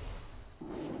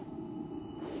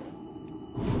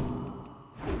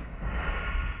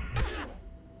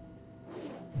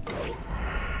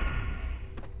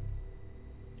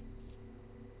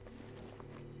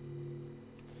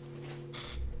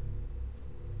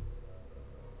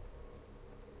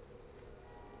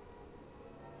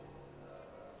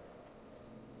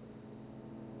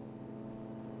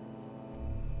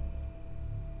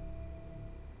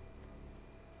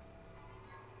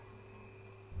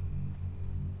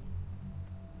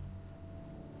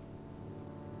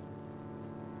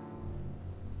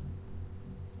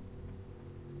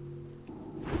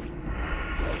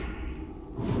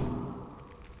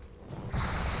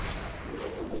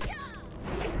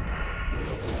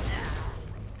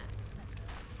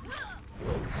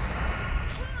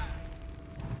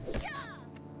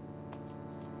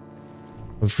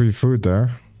 There's free food there.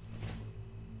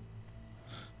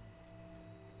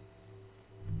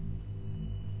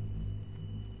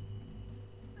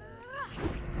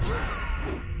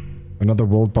 Another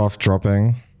world buff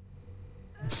dropping.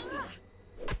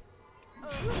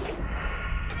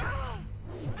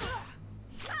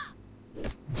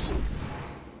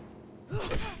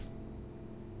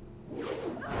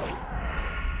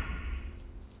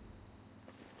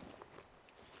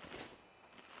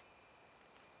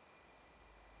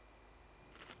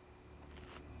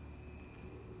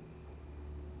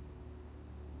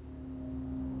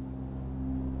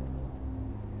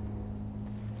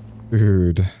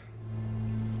 Dude.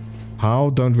 How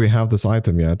don't we have this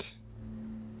item yet?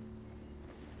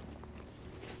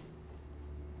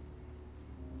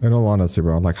 In all honesty,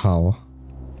 bro, like how?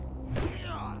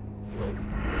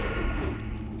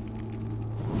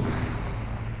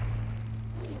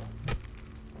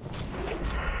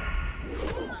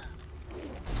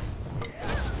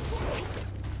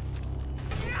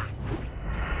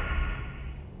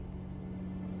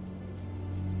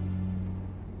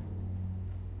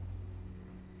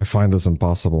 I find this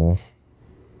impossible.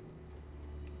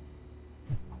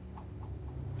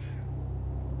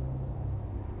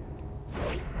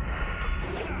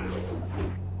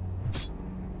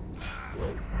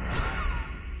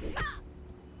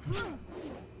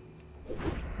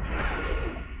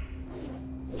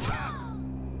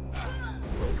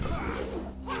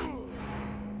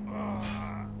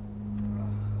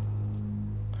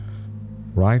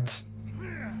 Right?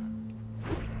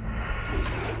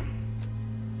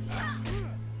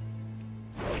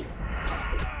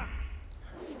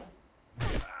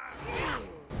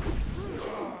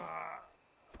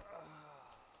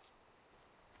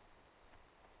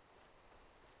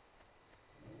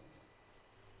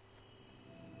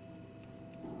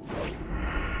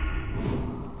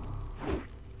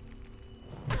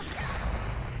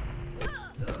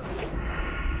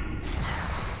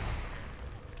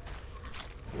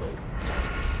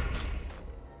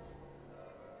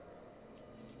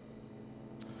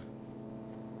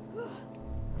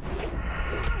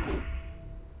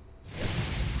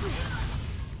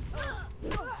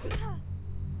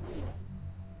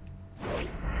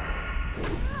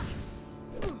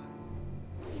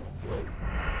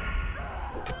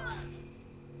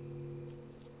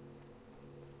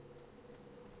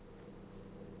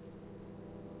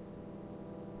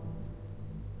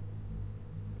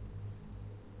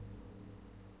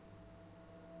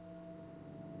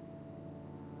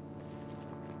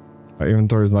 Our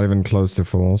inventory is not even close to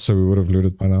full, so we would have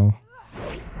looted by now.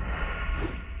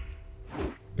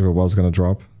 If it was gonna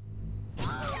drop.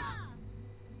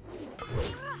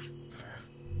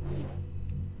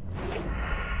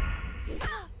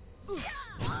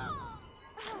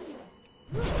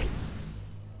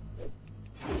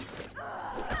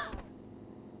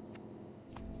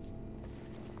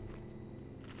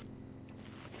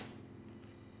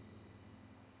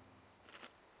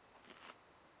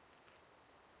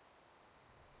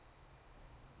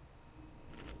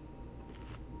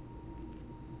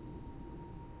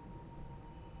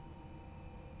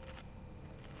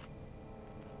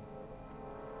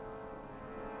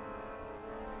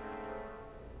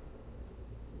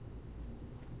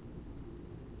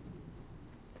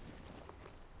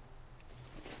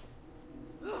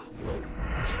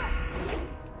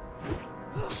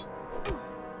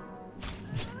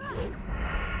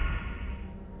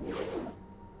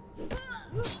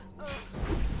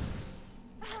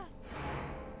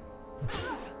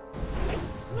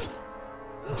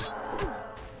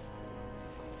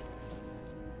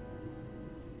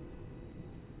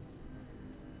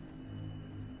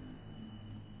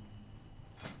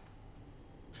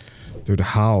 Dude,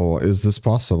 how is this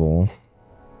possible?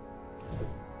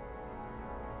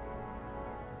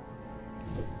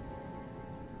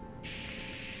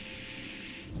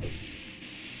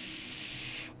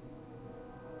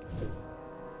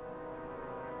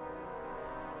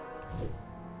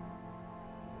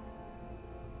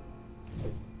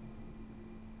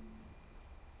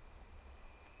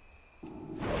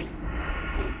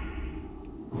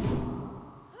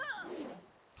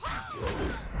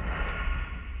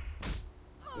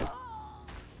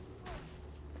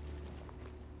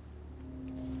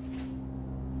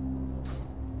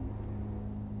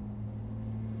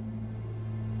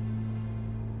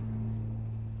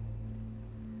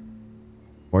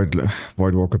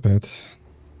 Void Walker pit.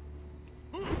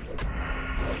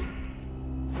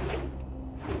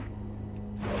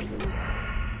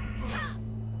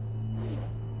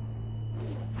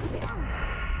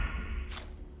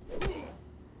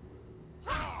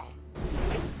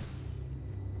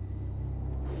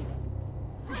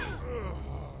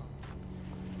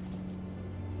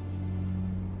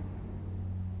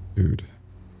 Dude.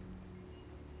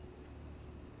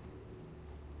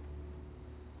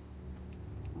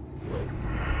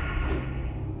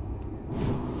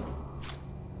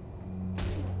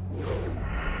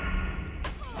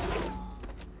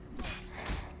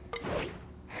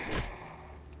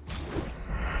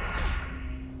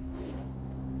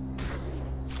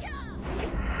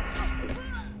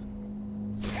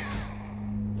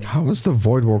 How is the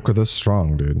Void Walker this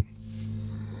strong, dude?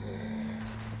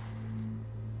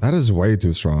 That is way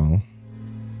too strong.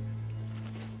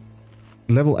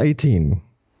 Level 18.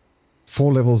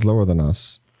 4 levels lower than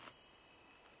us.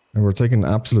 And we're taking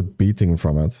an absolute beating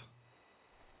from it.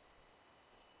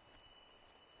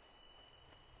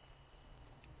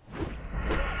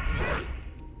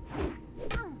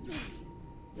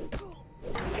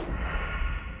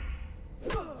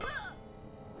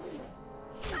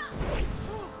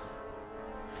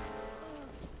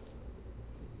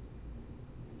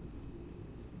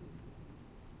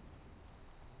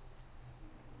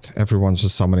 Everyone's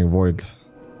just summoning Void.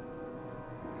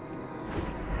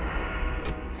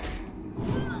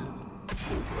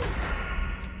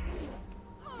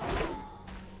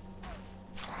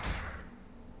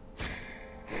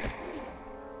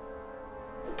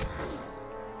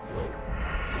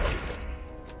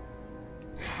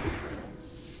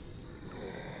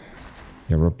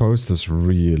 Yeah, Riposte is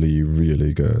really,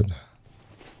 really good.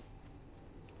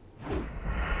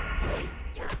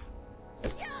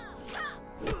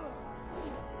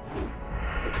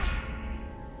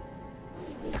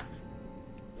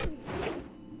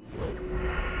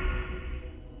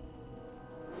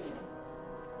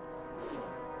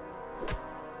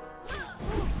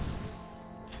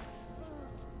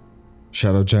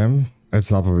 Shadow Gem?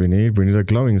 It's not what we need. We need a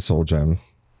glowing soul gem.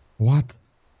 What?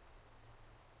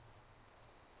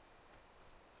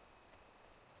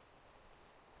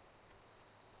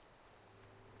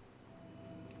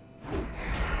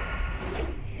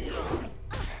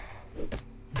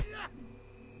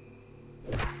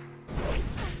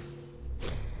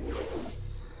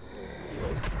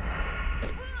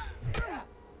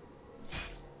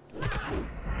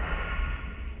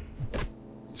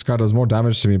 This guy does more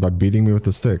damage to me by beating me with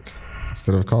the stick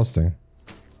instead of casting.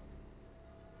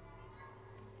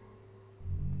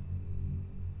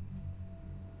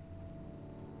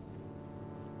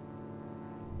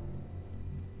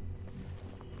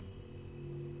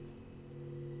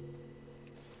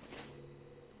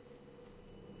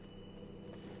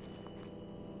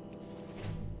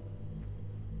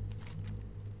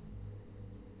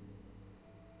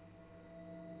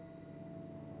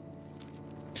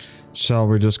 Shall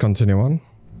we just continue on?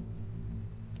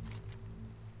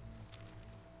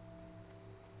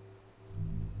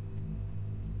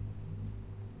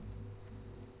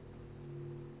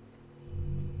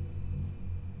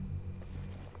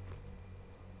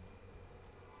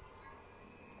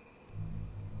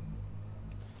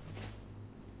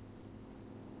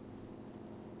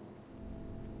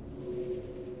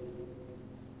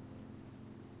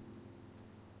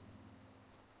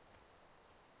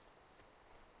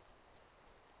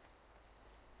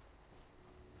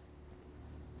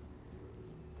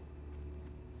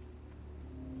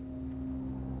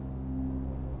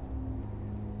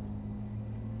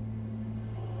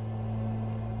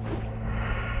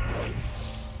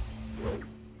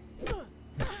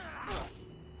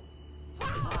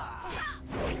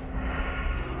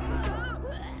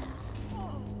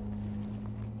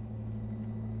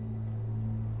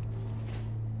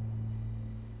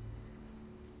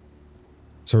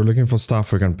 So we're looking for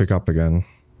stuff we can pick up again.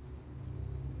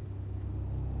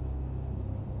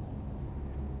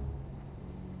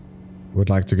 Would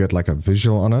like to get like a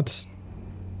visual on it.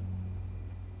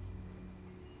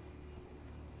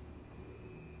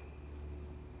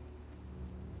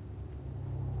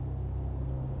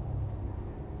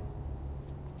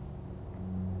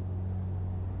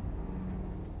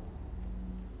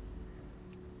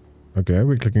 Okay,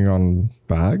 we're clicking on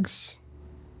bags.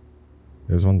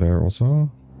 There's one there also.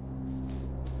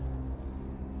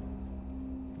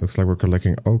 Looks like we're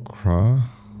collecting okra.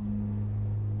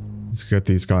 Let's get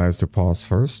these guys to pause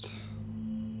first.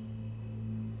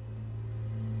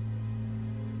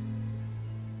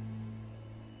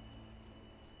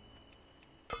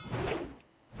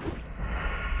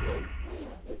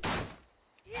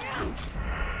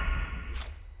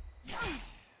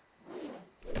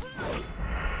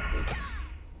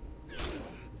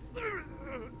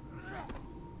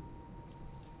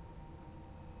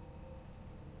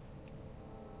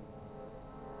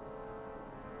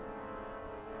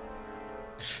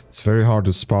 It's very hard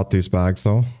to spot these bags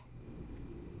though.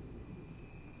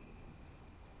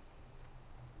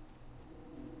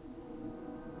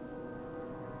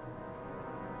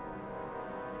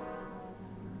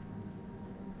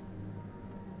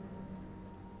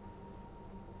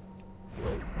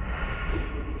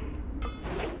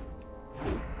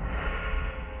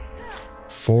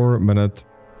 Four-minute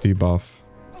debuff.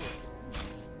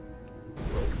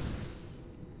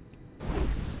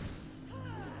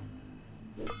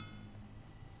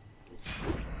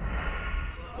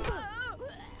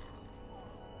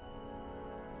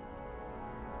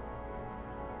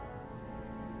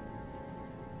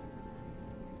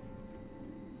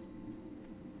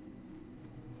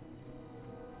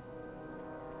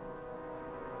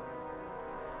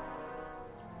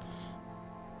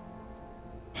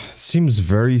 Seems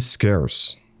very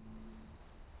scarce.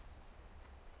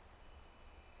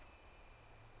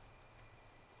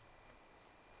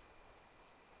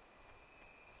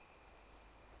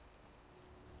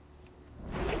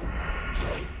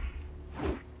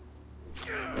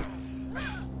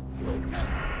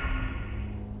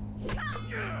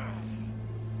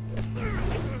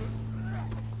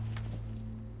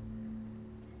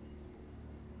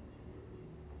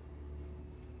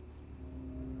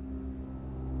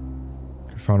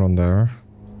 Found one there.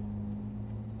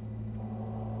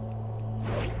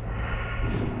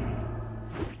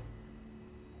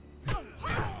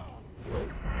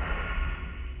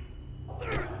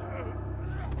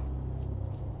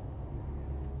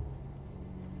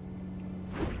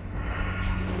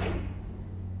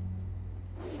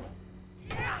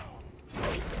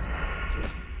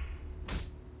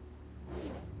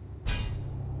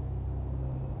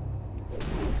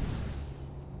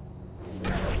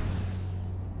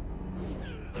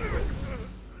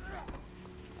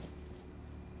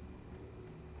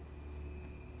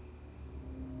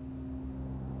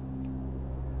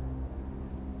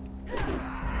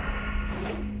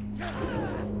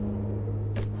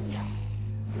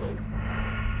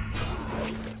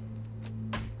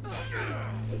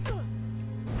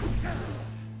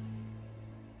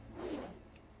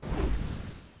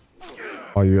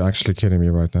 Are you actually kidding me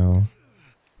right now?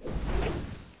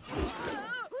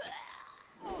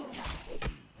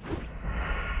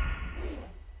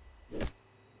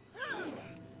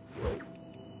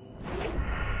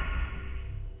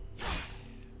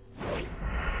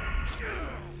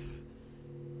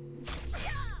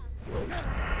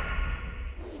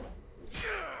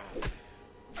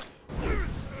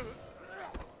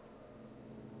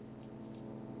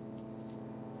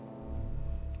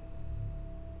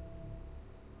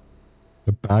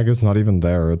 The bag is not even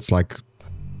there. It's like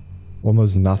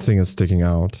almost nothing is sticking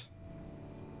out.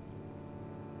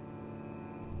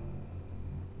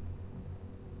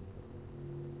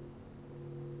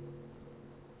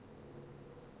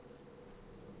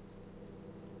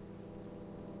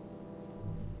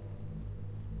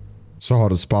 So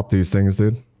hard to spot these things,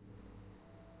 dude.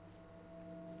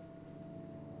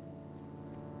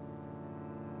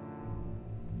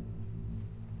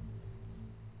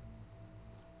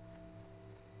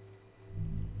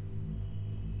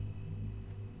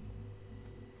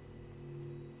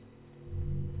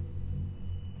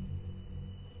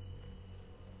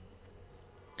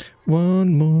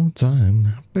 One more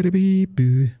time.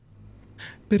 Ba-da-bee-boo.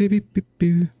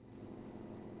 Ba-da-bee-boo-boo.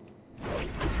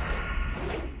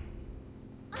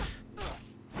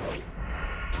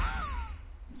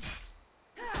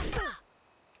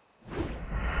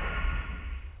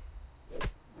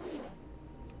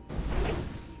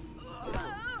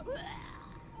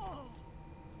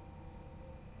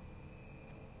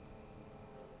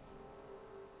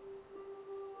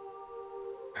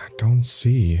 I don't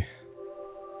see.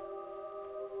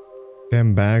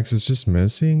 Damn bags is just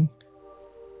missing.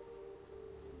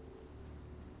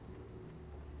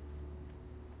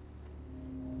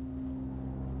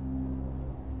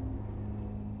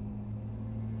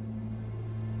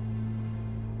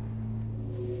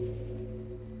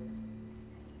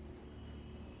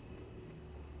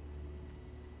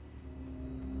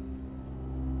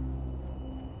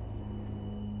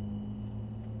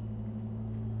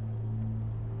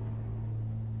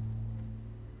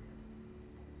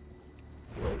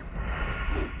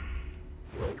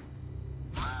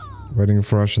 Waiting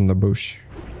for us in the bush.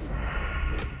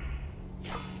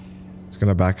 It's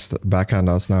gonna backhand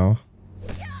us now.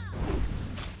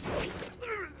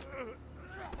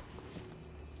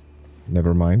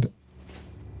 Never mind.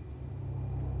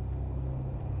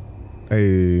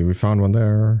 Hey, we found one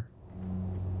there.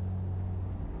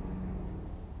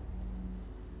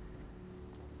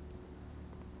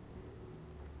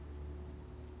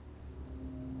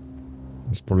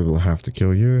 Just probably will have to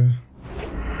kill you.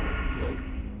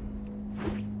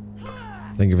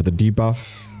 Thank you for the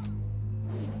debuff.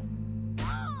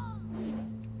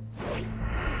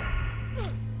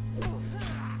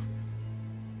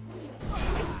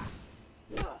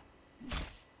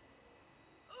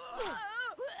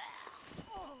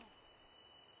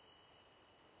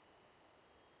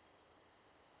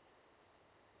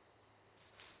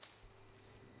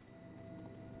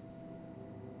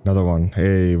 Another one.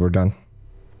 Hey, we're done.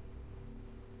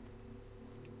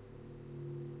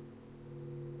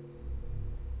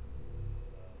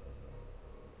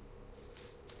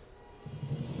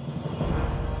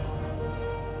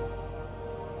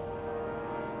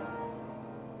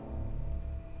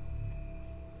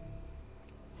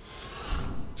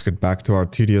 Let's get back to our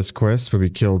tedious quest where we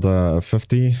killed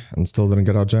 50 and still didn't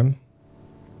get our gem.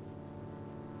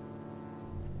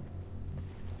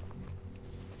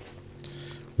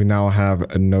 We now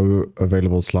have no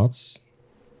available slots.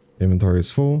 Inventory is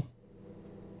full.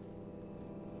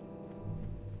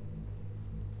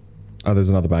 Oh, there's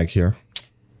another bag here.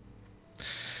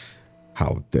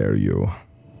 How dare you?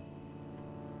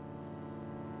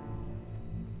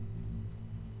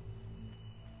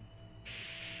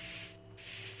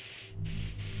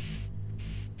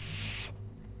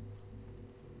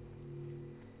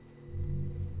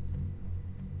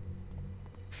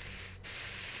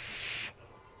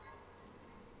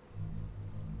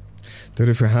 Dude,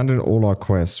 if we hand in all our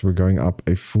quests, we're going up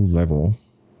a full level.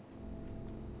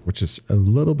 Which is a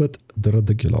little bit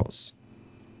ridiculous.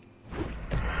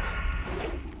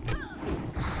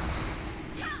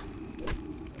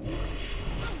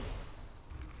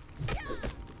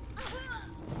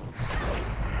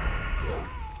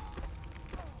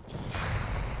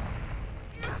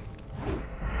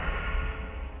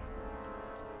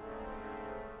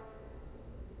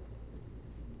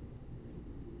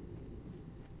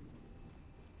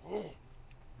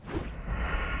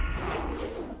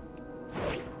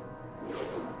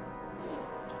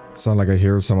 Sound like I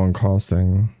hear someone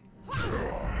casting.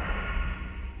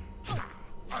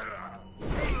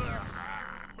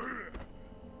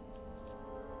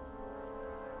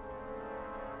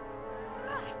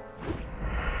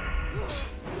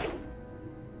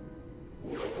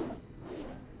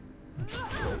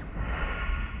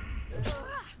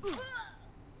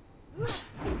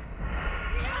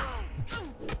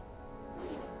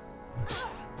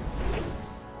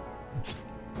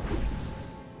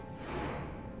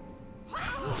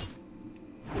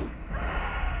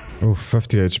 Oh,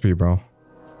 50 HP, bro.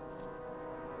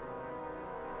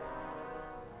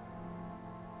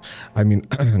 I mean,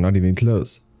 not even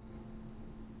close.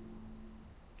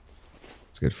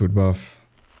 Let's get food buff.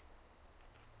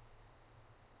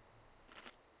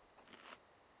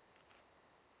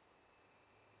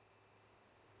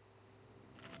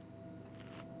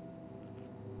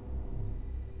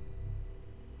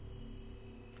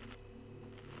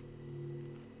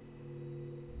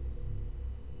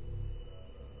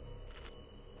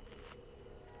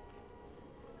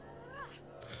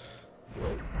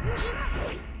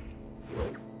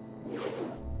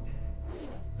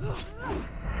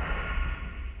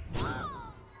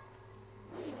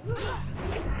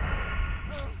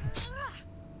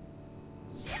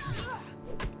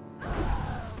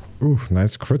 Ooh,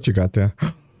 nice crit you got there.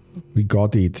 We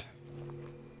got it.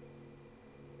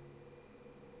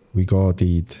 We got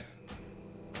it.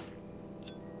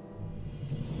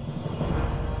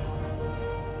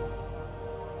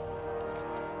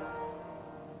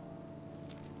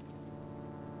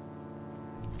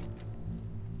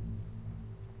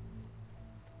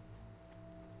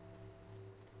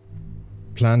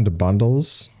 Plan the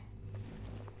bundles.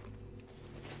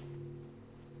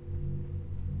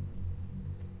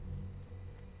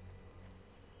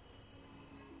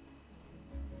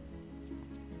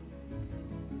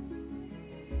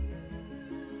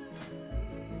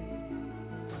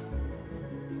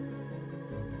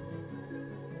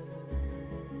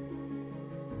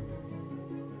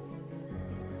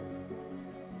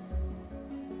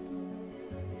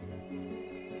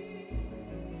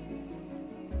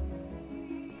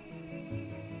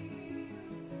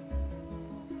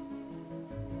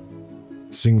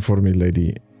 Sing for me,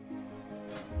 lady.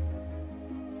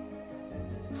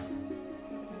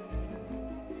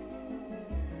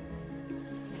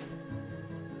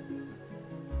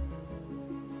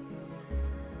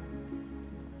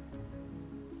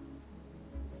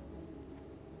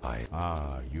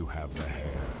 Ah, you have the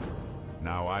hair.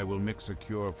 Now I will mix a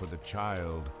cure for the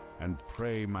child and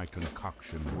pray my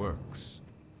concoction works.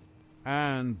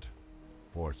 And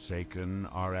Forsaken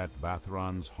are at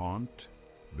Bathron's haunt?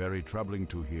 Very troubling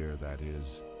to hear, that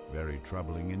is. Very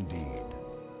troubling indeed.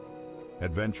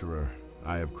 Adventurer,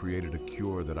 I have created a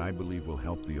cure that I believe will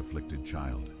help the afflicted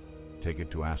child. Take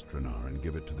it to Astronar and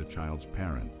give it to the child's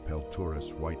parent,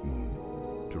 Pelturus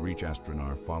Whitemoon. To reach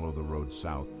Astronar, follow the road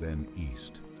south, then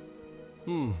east.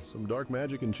 Some dark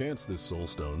magic enchants this soul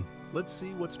stone. Let's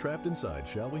see what's trapped inside,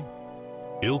 shall we?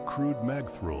 Ilkrud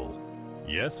Magthrul.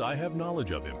 Yes, I have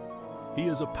knowledge of him. He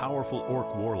is a powerful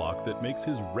orc warlock that makes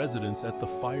his residence at the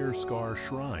Fire Scar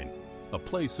Shrine, a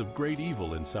place of great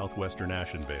evil in southwestern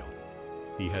Ashenvale.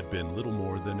 He had been little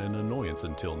more than an annoyance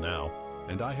until now,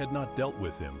 and I had not dealt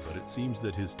with him, but it seems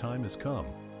that his time has come.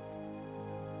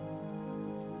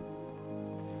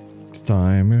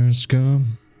 Time has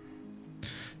come.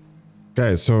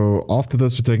 Okay, so after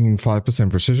this we're taking 5%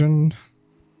 precision.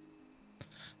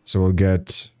 So we'll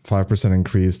get 5%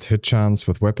 increased hit chance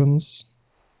with weapons.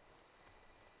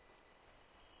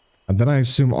 And then I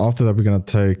assume after that we're gonna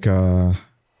take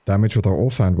damage with our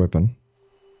offhand weapon.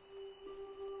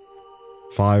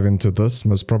 5 into this,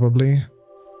 most probably.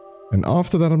 And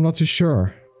after that I'm not too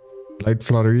sure. Blade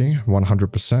Flurry,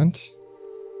 100%.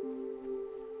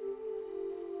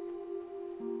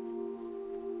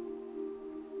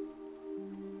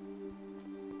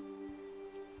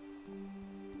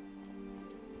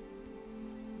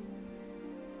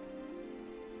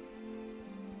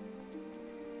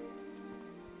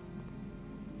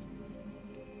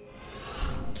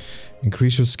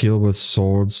 Increase your skill with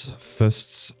swords,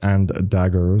 fists, and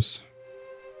daggers.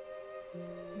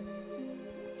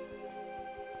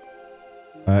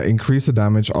 Increase the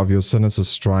damage of your Sinister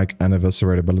Strike and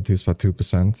Eviscerate abilities by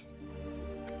 2%.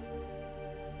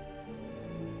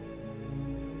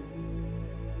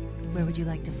 Where would you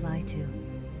like to fly to?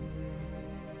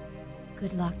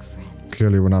 Good luck, friend.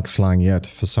 Clearly we're not flying yet,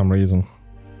 for some reason.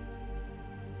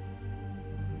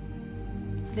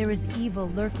 There is evil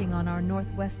lurking on our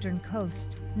northwestern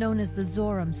coast, known as the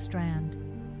Zoram Strand.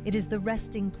 It is the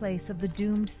resting place of the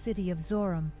doomed city of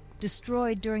Zoram,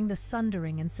 destroyed during the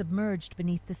Sundering and submerged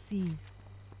beneath the seas.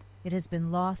 It has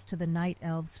been lost to the Night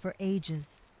Elves for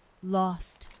ages,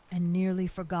 lost and nearly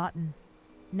forgotten.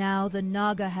 Now the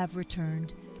Naga have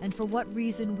returned, and for what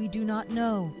reason we do not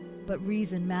know, but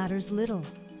reason matters little.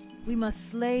 We must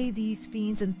slay these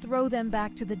fiends and throw them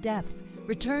back to the depths.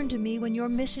 Return to me when your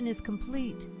mission is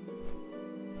complete.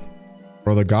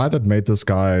 Bro, the guy that made this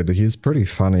guide, he's pretty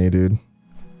funny, dude.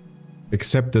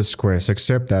 Accept this quest,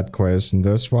 accept that quest, and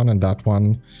this one, and that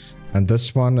one, and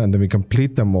this one, and then we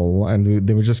complete them all, and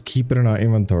then we just keep it in our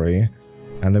inventory,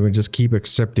 and then we just keep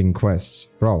accepting quests.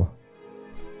 Bro,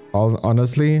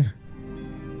 honestly,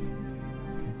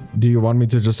 do you want me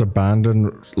to just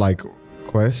abandon, like,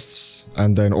 quests,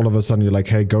 and then all of a sudden you're like,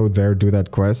 hey, go there, do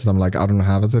that quest, and I'm like, I don't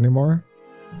have it anymore?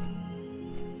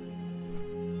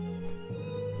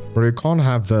 But you can't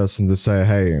have this and just say,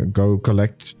 hey, go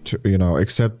collect,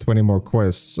 accept 20 more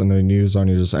quests, and the new zone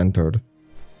you just entered.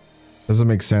 Doesn't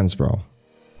make sense, bro.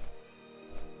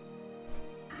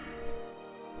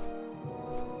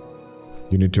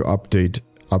 You need to update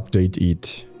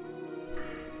it.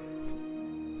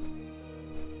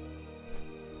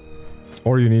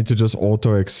 Or you need to just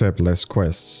auto-accept less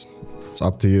quests. It's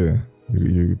up to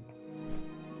you.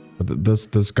 But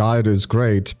this guide is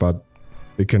great, but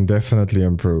it can definitely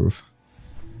improve.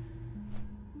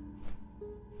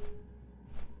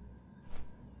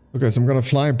 Okay, so I'm gonna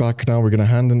fly back now. We're gonna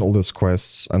hand in all these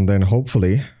quests, and then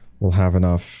hopefully we'll have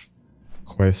enough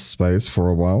quest space for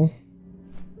a while.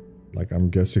 Like, I'm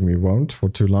guessing we won't for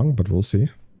too long, but we'll see.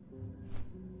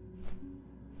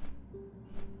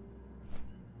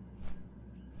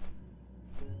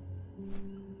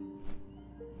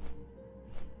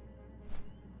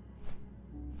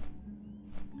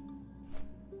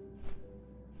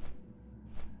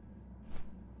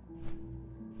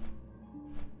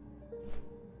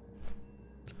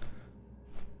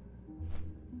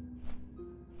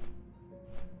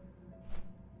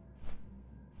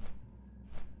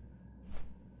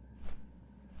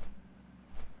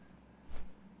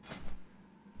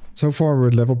 So far we're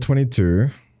level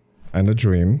 22 and a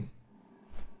dream.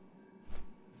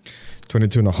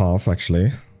 22 and a half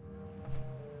actually.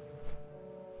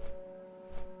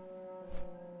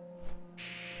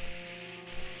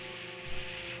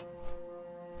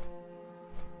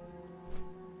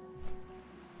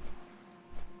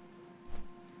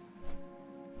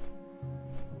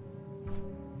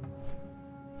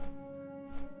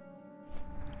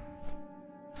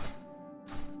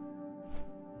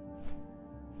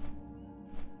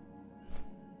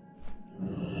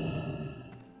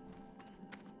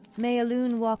 May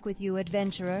Elune walk with you,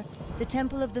 adventurer. The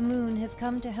Temple of the Moon has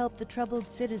come to help the troubled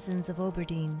citizens of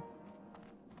Oberdeen.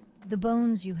 The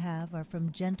bones you have are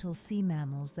from gentle sea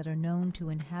mammals that are known to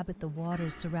inhabit the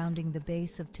waters surrounding the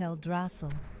base of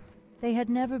Teldrassil. They had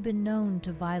never been known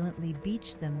to violently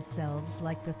beach themselves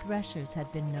like the threshers had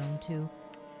been known to.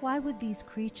 Why would these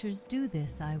creatures do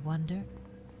this, I wonder?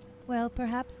 Well,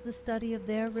 perhaps the study of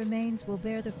their remains will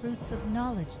bear the fruits of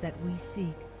knowledge that we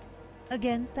seek.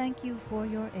 Again, thank you for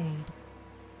your aid.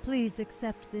 Please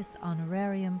accept this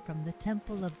honorarium from the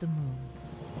Temple of the Moon.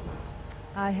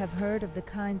 I have heard of the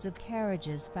kinds of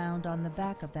carriages found on the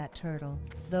back of that turtle.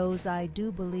 Those I do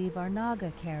believe are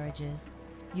Naga carriages,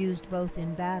 used both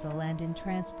in battle and in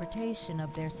transportation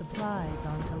of their supplies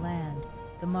onto land.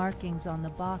 The markings on the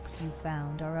box you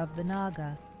found are of the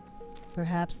Naga.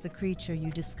 Perhaps the creature you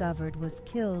discovered was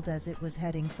killed as it was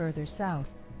heading further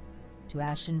south. To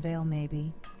Ashenvale,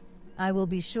 maybe. I will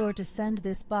be sure to send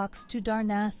this box to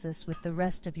Darnassus with the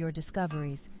rest of your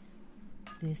discoveries.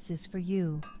 This is for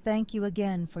you. Thank you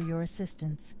again for your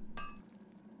assistance.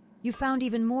 You found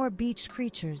even more beached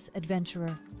creatures,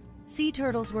 adventurer. Sea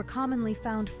turtles were commonly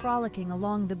found frolicking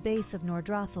along the base of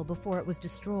Nordrassil before it was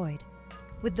destroyed.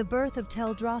 With the birth of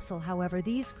Teldrassil, however,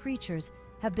 these creatures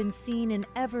have been seen in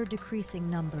ever-decreasing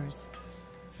numbers.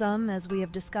 Some, as we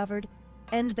have discovered,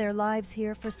 end their lives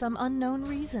here for some unknown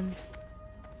reason.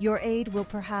 Your aid will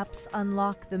perhaps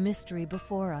unlock the mystery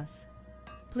before us.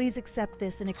 Please accept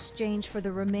this in exchange for the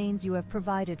remains you have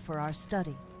provided for our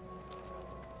study.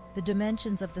 The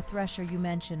dimensions of the thresher you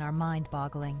mention are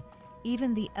mind-boggling.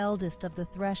 Even the eldest of the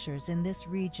threshers in this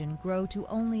region grow to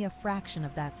only a fraction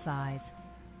of that size.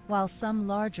 While some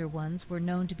larger ones were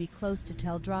known to be close to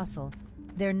Teldrassil,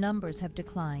 their numbers have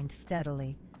declined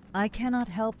steadily. I cannot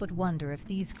help but wonder if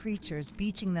these creatures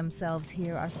beaching themselves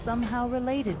here are somehow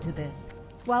related to this.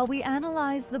 While we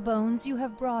analyze the bones you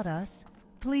have brought us,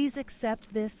 please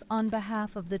accept this on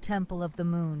behalf of the Temple of the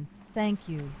Moon. Thank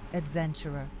you,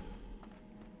 adventurer.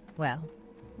 Well,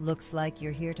 looks like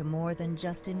you're here to more than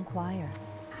just inquire.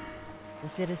 The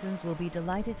citizens will be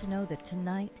delighted to know that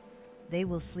tonight they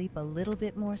will sleep a little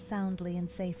bit more soundly and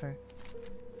safer.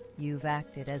 You've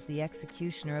acted as the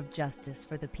executioner of justice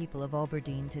for the people of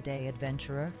Oberdeen today,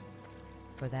 adventurer.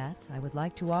 For that, I would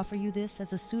like to offer you this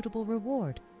as a suitable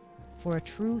reward for a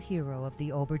true hero of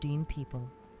the Oberdeen people.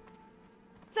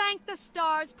 Thank the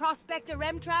stars, Prospector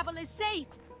Remtravel is safe.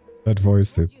 That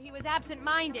voice did. He was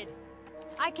absent-minded.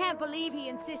 I can't believe he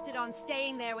insisted on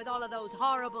staying there with all of those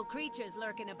horrible creatures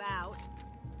lurking about.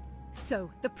 So,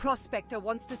 the Prospector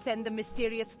wants to send the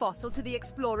mysterious fossil to the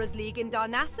Explorers League in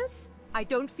Darnassus? I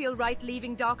don't feel right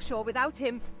leaving Darkshore without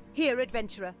him. Here,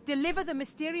 adventurer, deliver the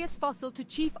mysterious fossil to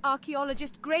Chief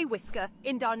Archaeologist Grey Whisker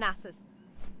in Darnassus.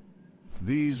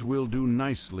 These will do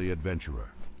nicely,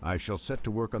 adventurer. I shall set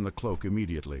to work on the cloak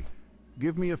immediately.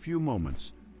 Give me a few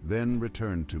moments, then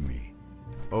return to me.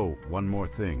 Oh, one more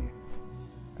thing.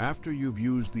 After you've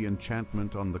used the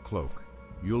enchantment on the cloak,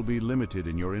 you'll be limited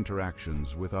in your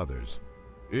interactions with others.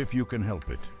 If you can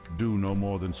help it, do no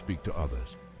more than speak to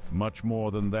others. Much more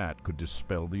than that could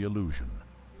dispel the illusion.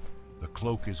 The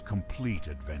cloak is complete,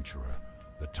 adventurer.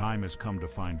 The time has come to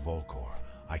find Volcor.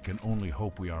 I can only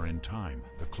hope we are in time.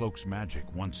 The cloak's magic,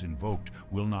 once invoked,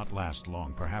 will not last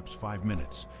long, perhaps 5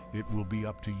 minutes. It will be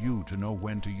up to you to know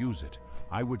when to use it.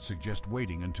 I would suggest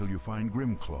waiting until you find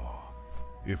Grimclaw.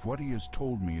 If what he has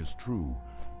told me is true,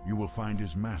 you will find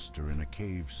his master in a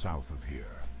cave south of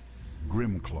here.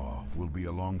 Grimclaw will be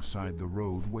alongside the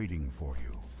road waiting for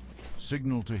you.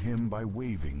 Signal to him by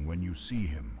waving when you see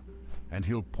him, and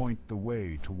he'll point the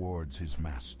way towards his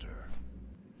master.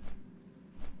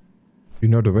 You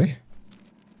know the way?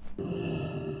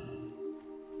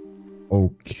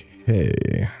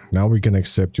 Okay. Now we can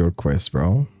accept your quest,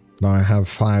 bro. Now I have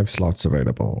 5 slots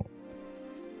available.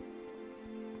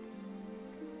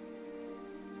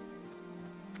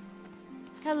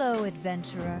 Hello,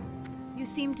 adventurer. You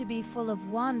seem to be full of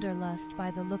wanderlust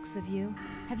by the looks of you.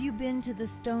 Have you been to the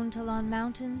Stone Talon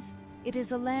Mountains? It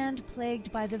is a land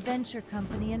plagued by the Venture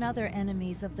Company and other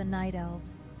enemies of the Night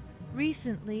Elves.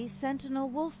 Recently, Sentinel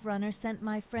Wolfrunner sent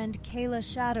my friend Kayla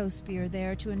Shadowspear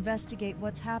there to investigate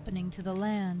what's happening to the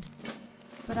land.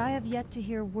 But I have yet to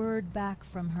hear word back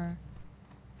from her.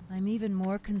 I'm even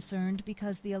more concerned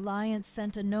because the Alliance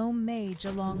sent a gnome mage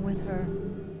along with her.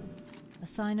 A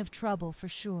sign of trouble for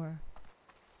sure.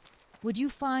 Would you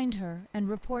find her and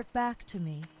report back to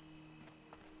me?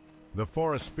 The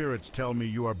forest spirits tell me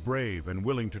you are brave and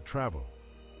willing to travel.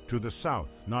 To the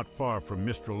south, not far from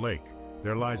Mistral Lake,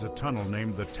 there lies a tunnel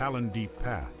named the Talon Deep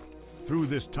Path. Through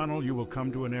this tunnel you will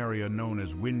come to an area known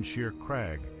as Windshear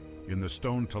Crag in the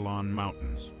Stone Talon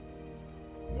Mountains.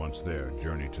 Once there,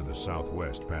 journey to the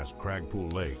southwest past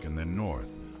Cragpool Lake and then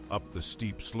north up the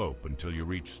steep slope until you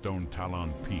reach Stone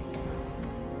Talon Peak.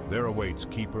 There awaits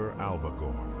Keeper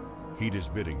Albagorn. Heed his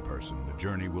bidding, person. The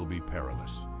journey will be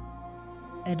perilous.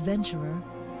 Adventurer,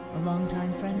 a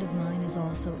longtime friend of mine, is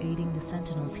also aiding the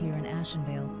Sentinels here in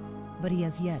Ashenvale, but he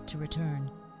has yet to return.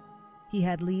 He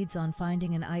had leads on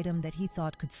finding an item that he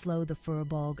thought could slow the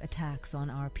Furbolg attacks on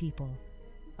our people.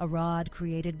 A rod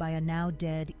created by a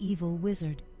now-dead evil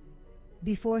wizard.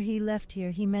 Before he left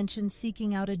here, he mentioned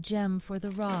seeking out a gem for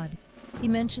the rod. He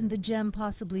mentioned the gem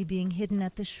possibly being hidden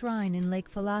at the shrine in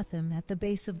Lake Falathim at the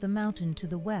base of the mountain to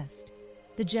the west.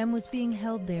 The gem was being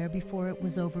held there before it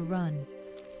was overrun.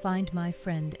 Find my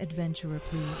friend, Adventurer,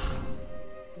 please.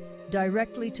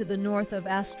 Directly to the north of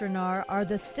Astranar are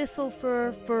the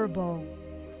Thistlefur Furbolg.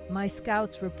 My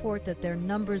scouts report that their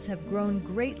numbers have grown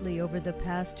greatly over the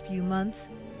past few months.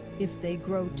 If they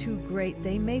grow too great,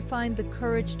 they may find the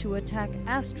courage to attack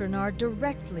Astranar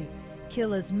directly.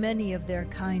 Kill as many of their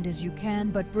kind as you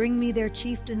can, but bring me their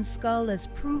chieftain's skull as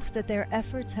proof that their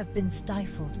efforts have been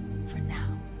stifled for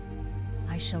now.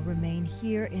 I shall remain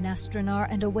here in Astranar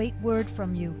and await word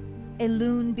from you.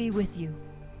 Elune be with you.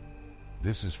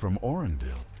 This is from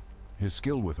Orendil. His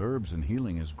skill with herbs and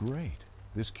healing is great.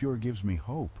 This cure gives me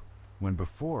hope, when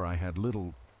before I had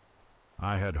little...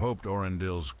 I had hoped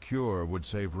Orendil's cure would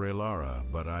save Raylara,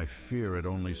 but I fear it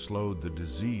only slowed the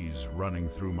disease running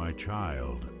through my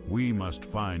child. We must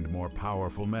find more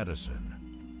powerful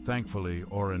medicine. Thankfully,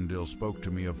 Orendil spoke to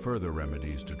me of further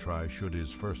remedies to try should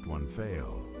his first one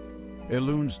fail.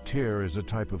 Elune's tear is a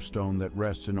type of stone that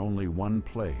rests in only one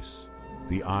place,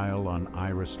 the isle on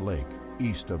Iris Lake,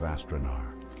 east of Astranar.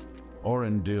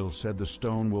 Orendil said the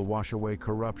stone will wash away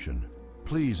corruption.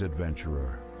 Please,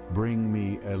 adventurer, bring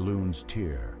me Elune's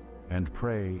tear, and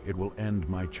pray it will end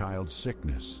my child's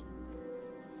sickness.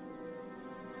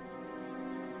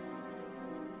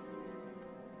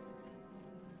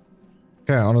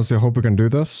 Okay, I honestly hope we can do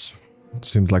this. It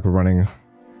seems like we're running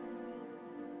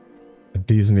a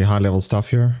decently high level stuff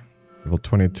here. Level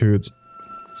 22, it's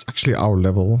actually our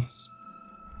level,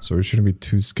 so we shouldn't be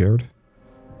too scared.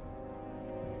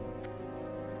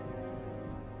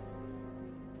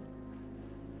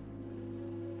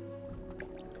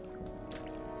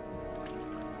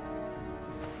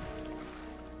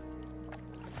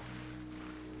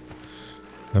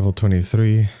 Level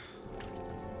 23.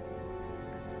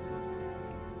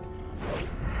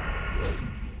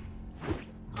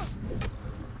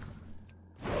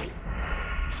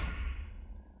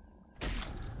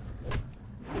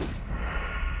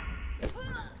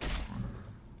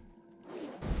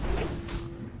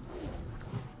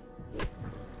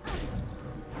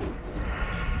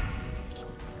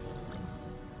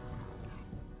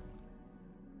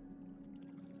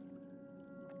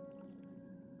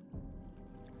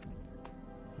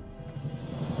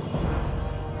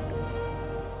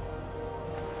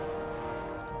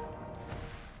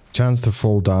 Chance to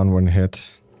fall down when hit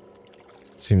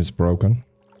seems broken.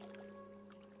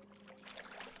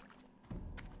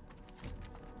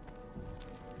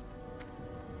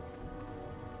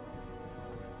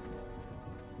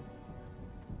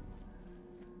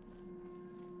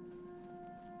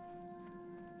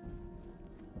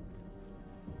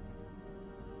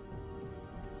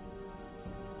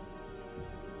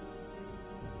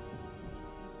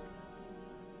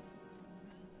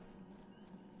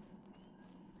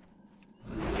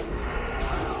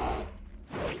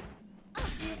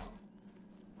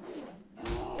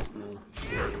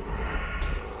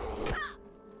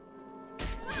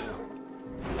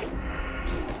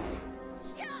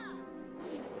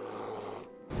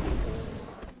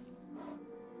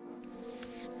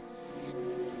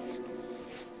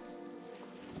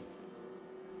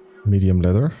 Medium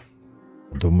leather.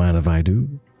 Don't mind if I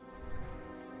do.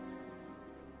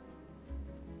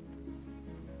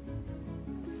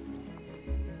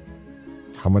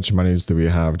 How much monies do we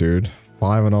have, dude?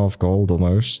 5.5 gold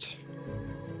almost.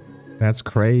 That's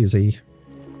crazy.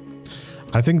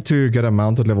 I think to get a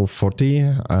mount at level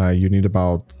 40, you need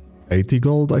about 80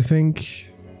 gold, I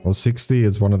think. Or 60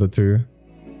 is one of the two.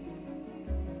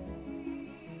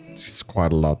 It's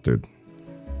quite a lot, dude.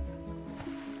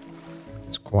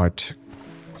 It's quite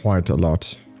a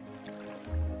lot.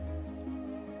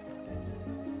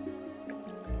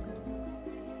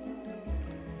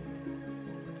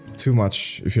 Too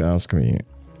much, if you ask me.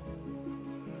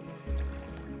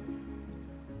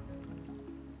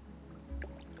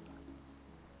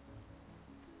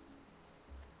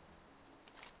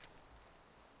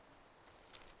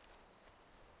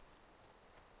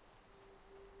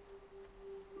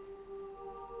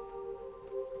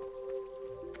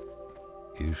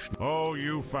 Oh,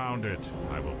 you found it.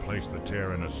 I will place the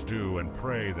tear in a stew and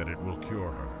pray that it will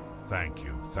cure her. Thank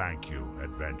you,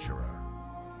 adventurer.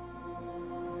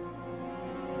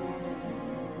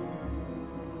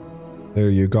 There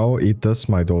you go, eat this,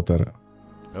 my daughter.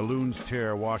 Elun's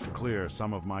tear washed clear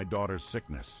some of my daughter's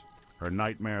sickness. Her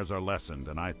nightmares are lessened,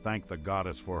 and I thank the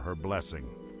goddess for her blessing.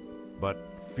 But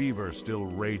fever still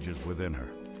rages within her.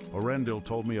 Orendil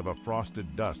told me of a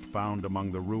frosted dust found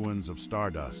among the ruins of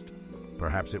Stardust.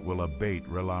 Perhaps it will abate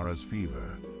Relara's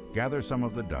fever. Gather some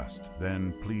of the dust,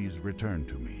 then please return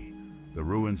to me. The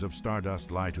ruins of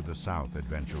Stardust lie to the south,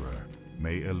 adventurer.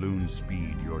 May Elun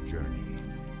speed your journey.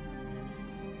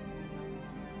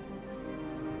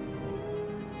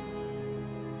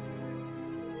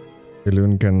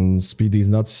 Elun can speed these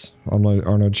nuts on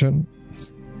our chin.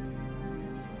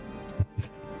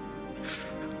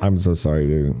 I'm so sorry,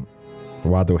 dude.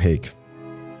 Wado Hake.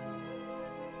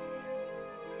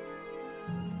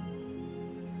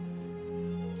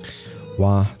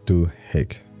 Wado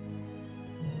Hake.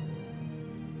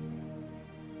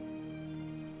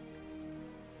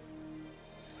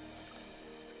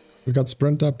 We got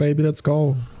sprint up, baby. Let's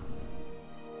go.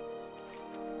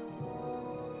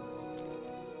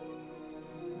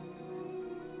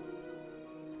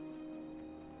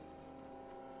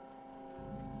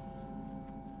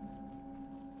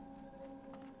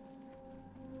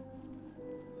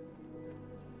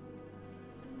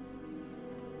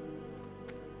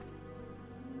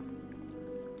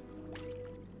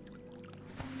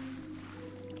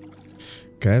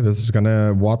 Okay, this is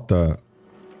gonna what the...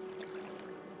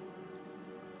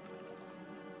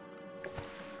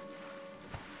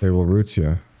 They will root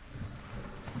you.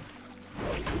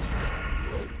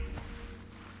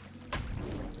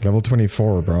 Level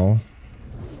 24, bro.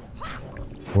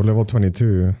 Or level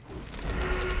 22.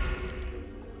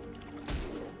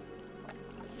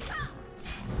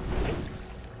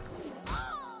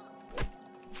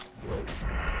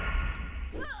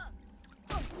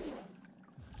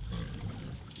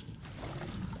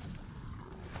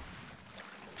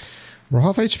 We're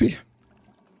half HP.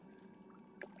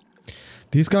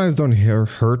 These guys don't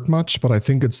hurt much, but I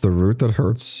think it's the root that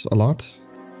hurts a lot.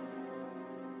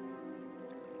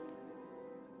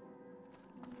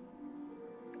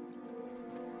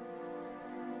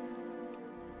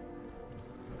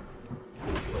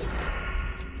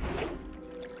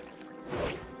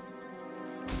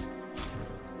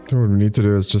 So what we need to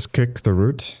do is just kick the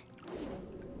root.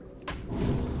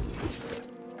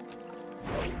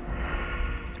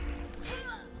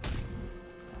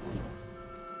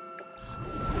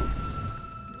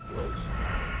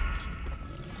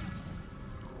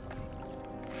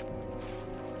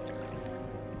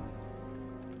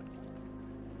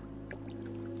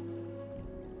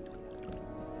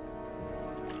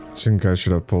 I think I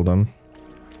should have pulled them.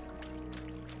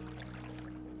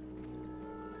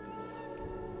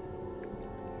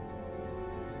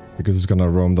 Because it's gonna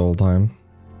roam the whole time.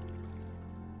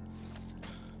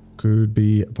 Could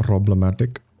be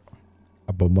problematic.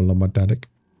 Problematic.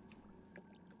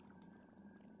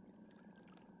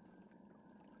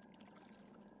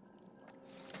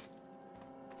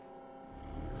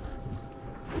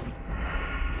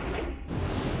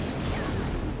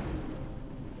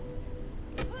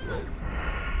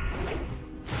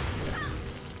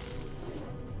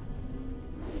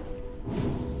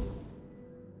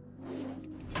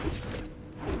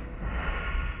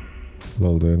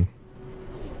 Lol, dude.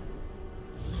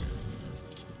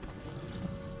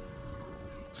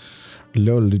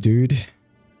 Lol, dude.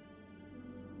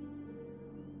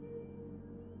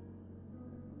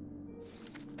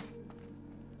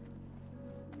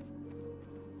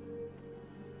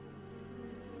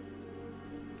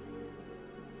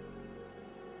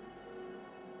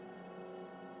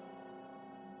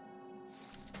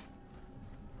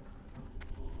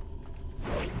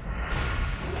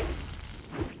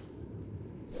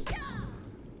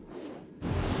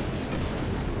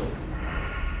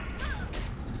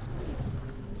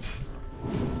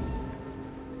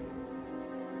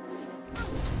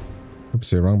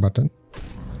 Oopsie, wrong button.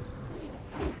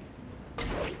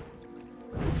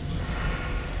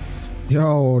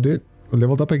 Yo, dude, we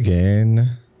leveled up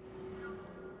again.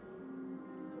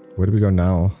 Where do we go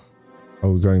now?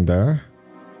 Oh, we're going there?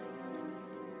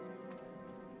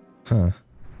 Huh.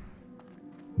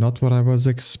 Not what I was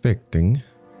expecting.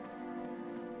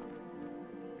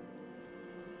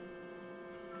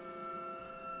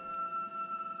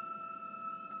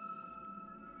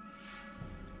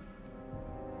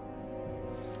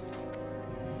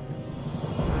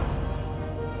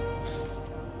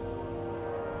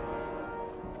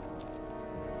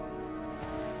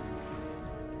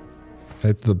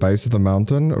 Head to the base of the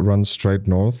mountain, run straight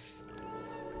north,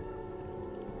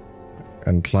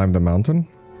 and climb the mountain.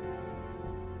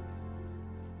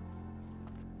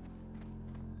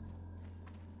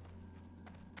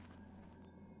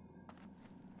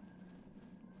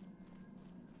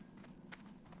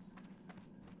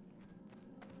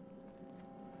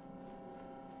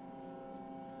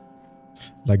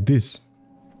 Like this.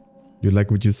 You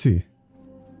like what you see?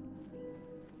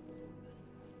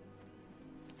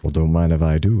 Well, don't mind if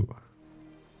I do.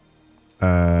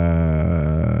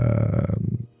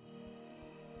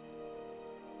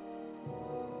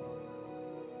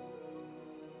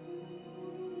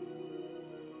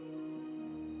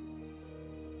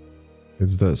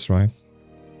 It's this, right?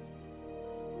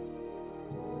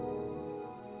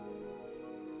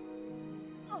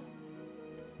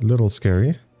 A little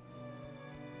scary.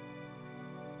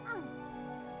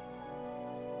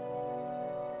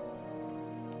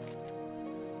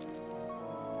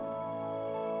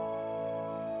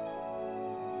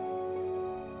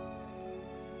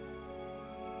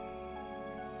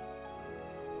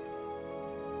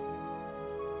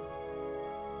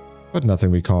 But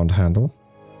nothing we can't handle.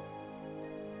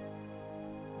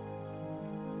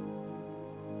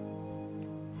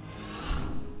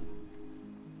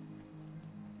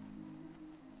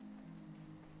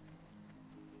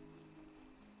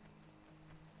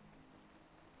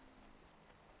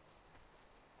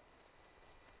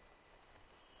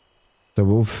 The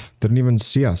wolf didn't even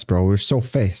see us, bro. We're so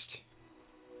fast.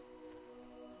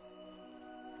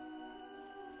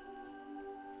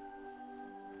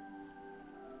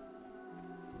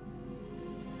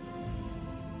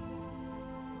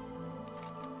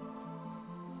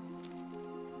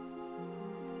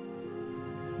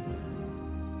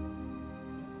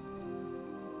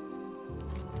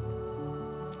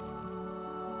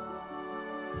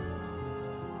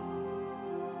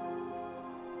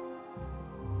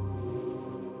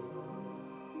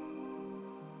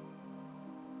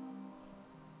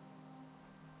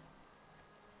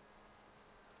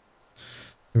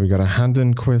 We got a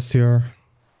hand-in quest here.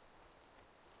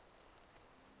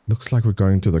 Looks like we're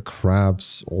going to the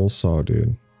crabs also,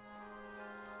 dude.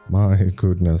 My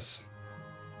goodness.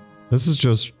 This is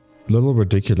just a little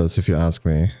ridiculous if you ask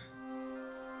me.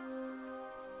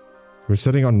 We're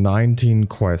sitting on 19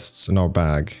 quests in our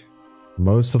bag.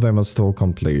 Most of them are still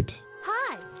complete.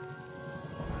 Hi.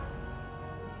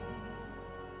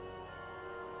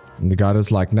 And the guy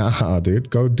is like, nah,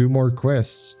 dude, go do more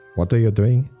quests. What are you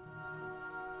doing?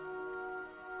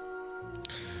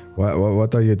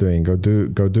 What are you doing? Go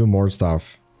do more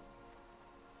stuff.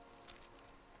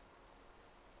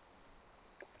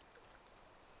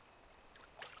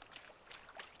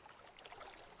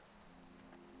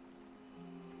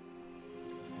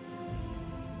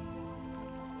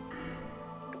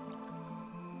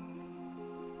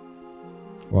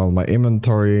 Well, my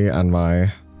inventory and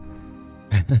my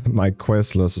my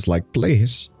quest list is like,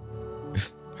 please,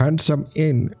 hand some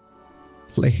in,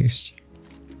 please.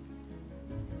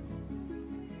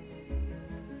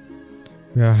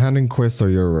 Yeah, handing quests are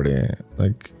you already?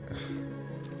 Like,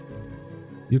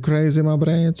 you crazy, my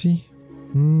brachi?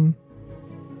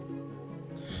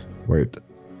 Wait.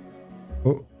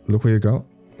 Oh, look where you go.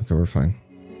 Okay, we're fine.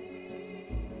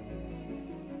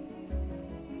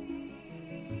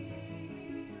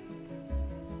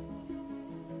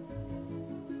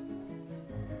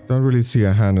 Don't really see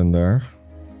a hand in there.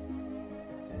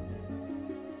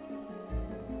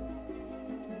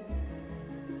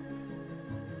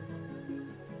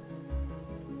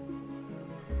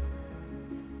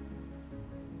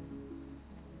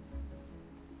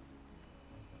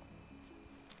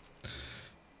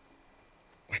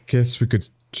 Guess we could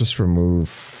just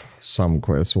remove some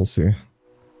quests. We'll see.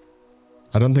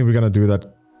 I don't think we're gonna do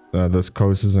that. This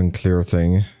coast isn't clear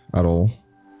thing at all.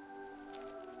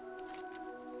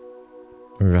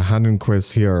 We have a hand-in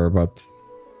quest here, but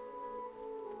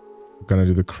we're gonna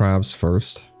do the crabs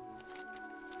first.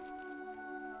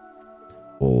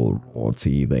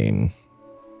 Alrighty then.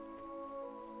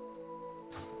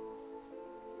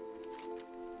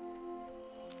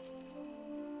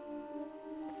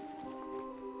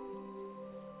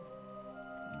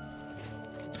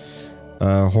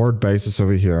 Horde base is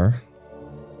over here.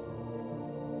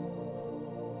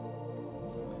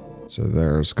 So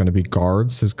there's gonna be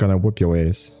guards who's gonna whip your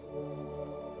ass.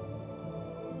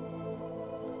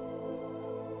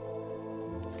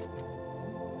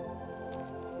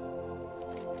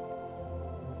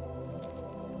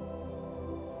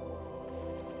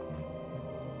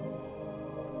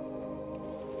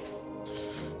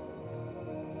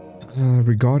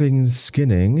 Regarding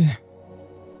skinning, okay,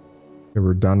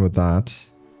 we're done with that.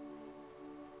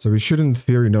 So we should in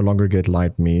theory no longer get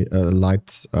leather.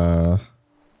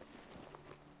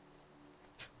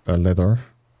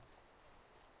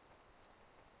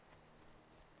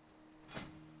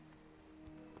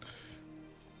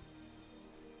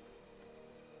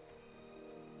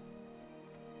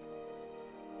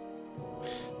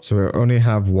 So we only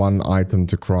have one item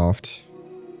to craft.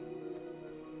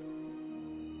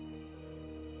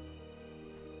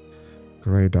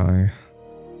 Grey dye.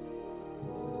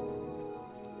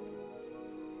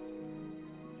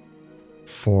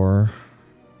 Four.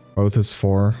 Both is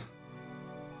 4.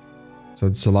 So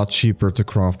it's a lot cheaper to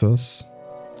craft this.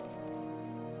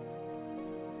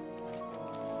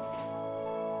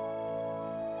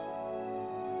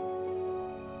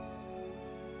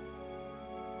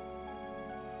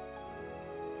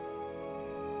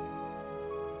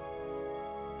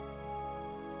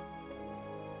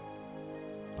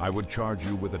 I would charge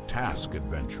you with a task,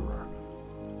 adventurer.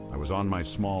 I was on my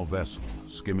small vessel,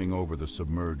 skimming over the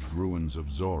submerged ruins of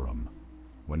Zoram,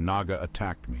 when Naga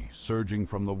attacked me, surging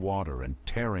from the water and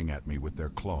tearing at me with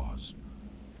their claws.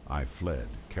 I fled,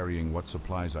 carrying what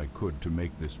supplies I could to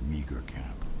make this meager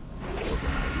camp. But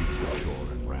when I reached the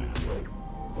shore and ran,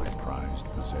 my prized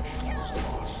possession was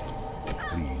lost.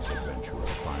 Please, adventurer,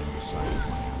 find the site of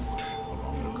my ambush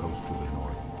along the coast to the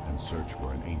north and search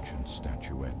for an ancient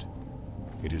statuette.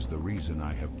 It is the reason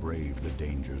I have braved the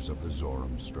dangers of the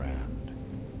Zoram Strand.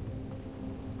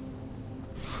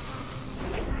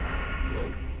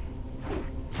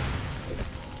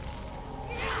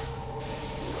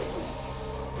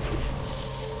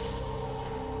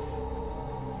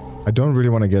 I don't really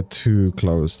want to get too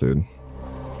close, dude.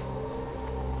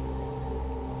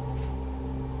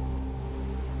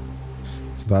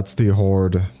 So that's the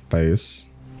Horde base.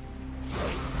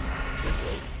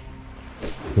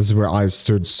 This is where I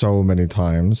stood so many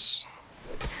times.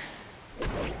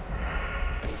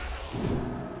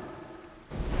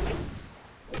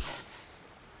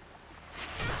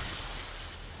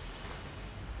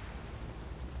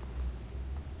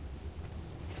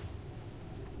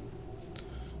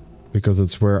 Because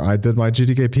it's where I did my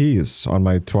GTKPs on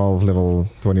my 12 level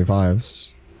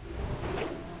 25s.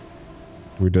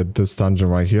 We did this dungeon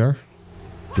right here.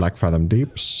 Black Fathom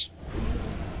Deeps.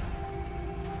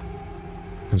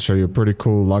 Can show you a pretty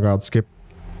cool logout skip.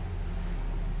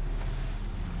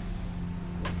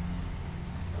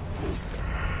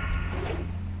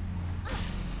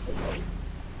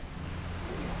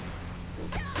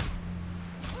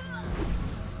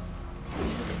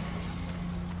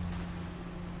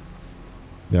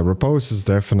 Yeah, Repose is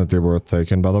definitely worth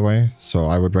taking, by the way, so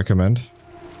I would recommend.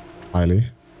 Highly.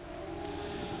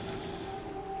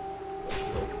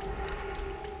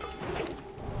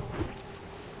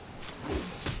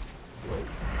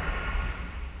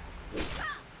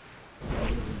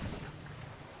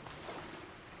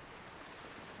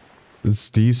 It's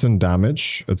decent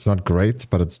damage. It's not great,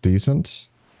 but it's decent.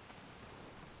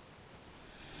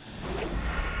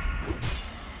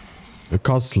 It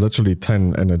costs literally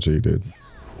 10 energy, dude.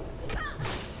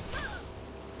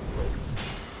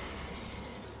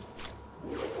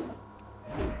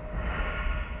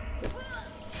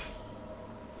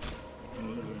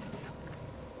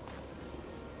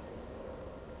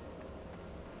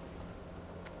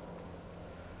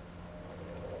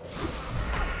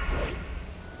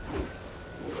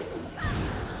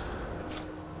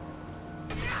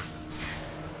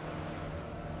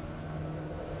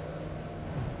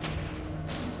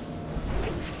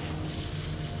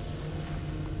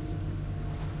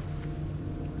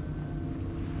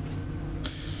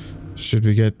 Should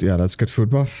we get... yeah, let's get food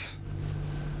buff.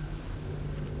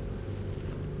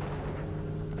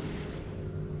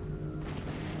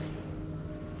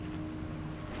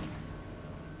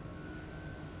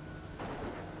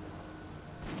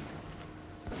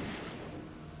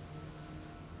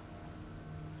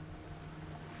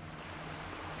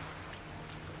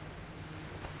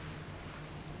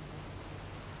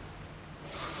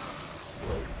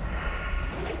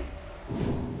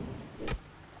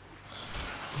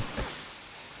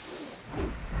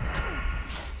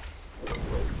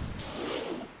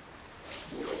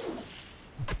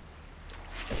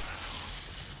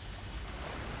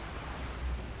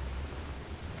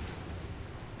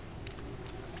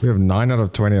 We have 9 out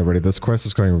of 20 already. This quest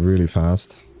is going really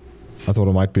fast. I thought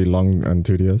it might be long and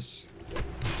tedious.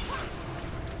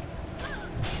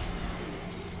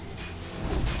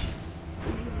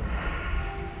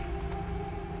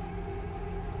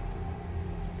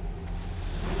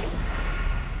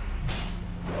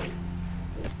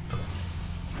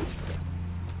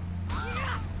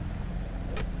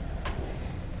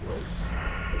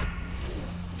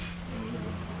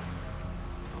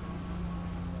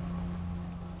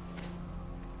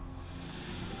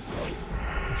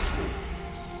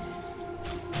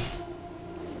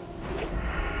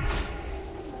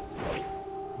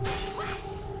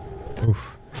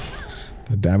 Oof.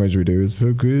 The damage we do is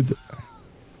so good.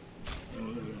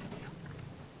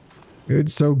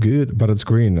 It's so good, but it's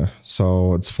green.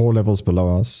 So it's 4 levels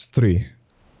below us. 3.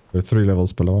 They're 3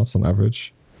 levels below us on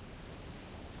average.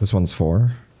 This one's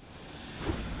 4.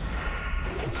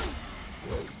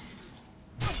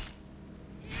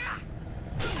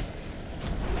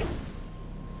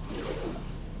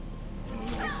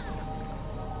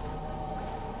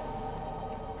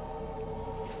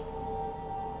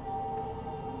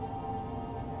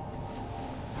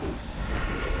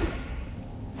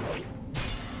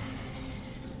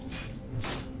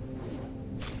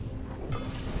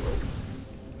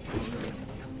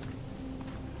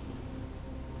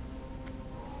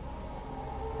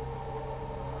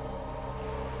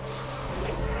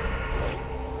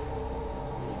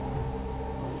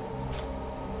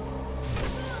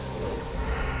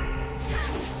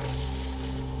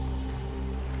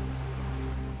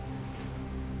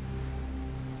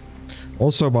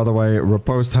 Also, by the way,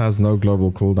 Riposte has no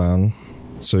global cooldown,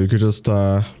 so you could just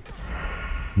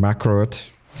macro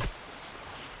it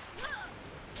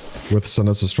with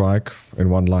Sinister Strike in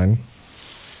one line,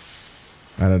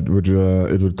 and it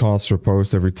would cast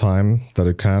Riposte every time that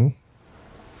it can.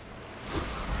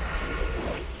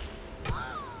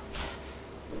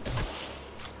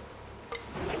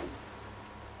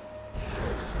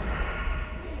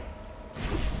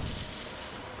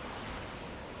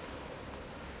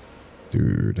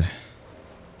 Dude.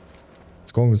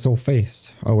 It's going so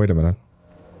fast. Oh, wait a minute.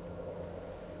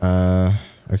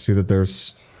 I see that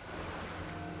there's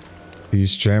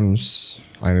these gems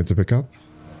I need to pick up.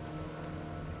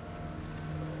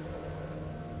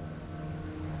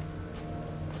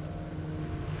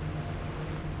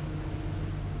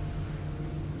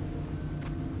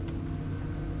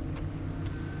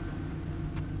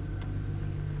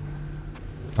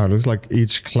 Oh, it looks like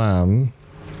each clam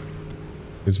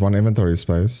is 1 inventory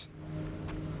space.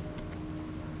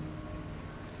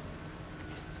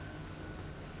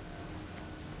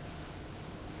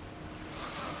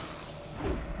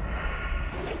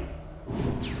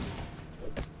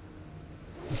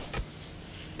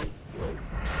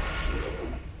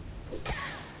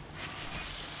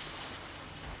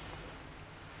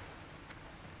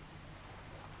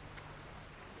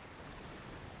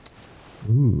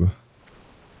 Ooh.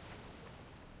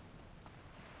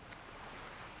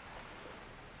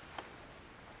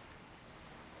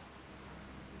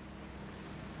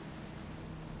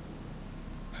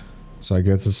 So I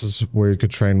guess this is where you could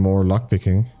train more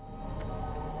lockpicking.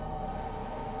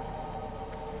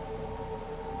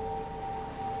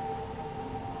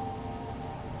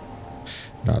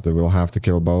 Now they will have to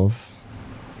kill both.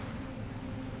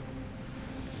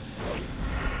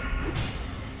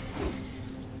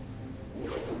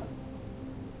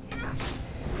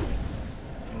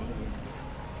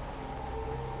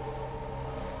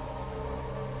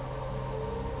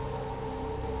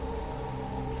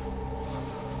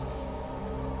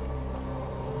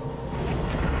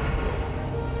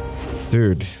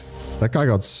 Dude, that guy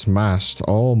got smashed.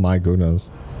 Oh my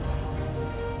goodness.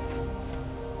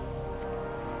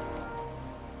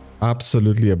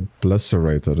 Absolutely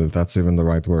obliterated, if that's even the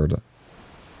right word.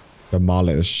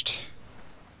 Demolished.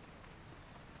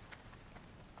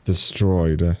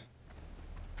 Destroyed.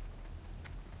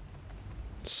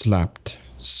 Slapped.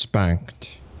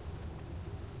 Spanked.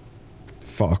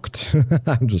 Fucked.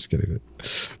 I'm just kidding.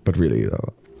 But really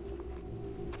though.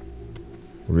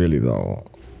 Really though.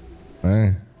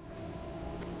 Eh?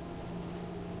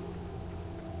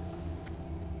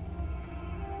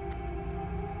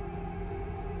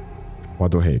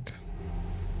 What the heck?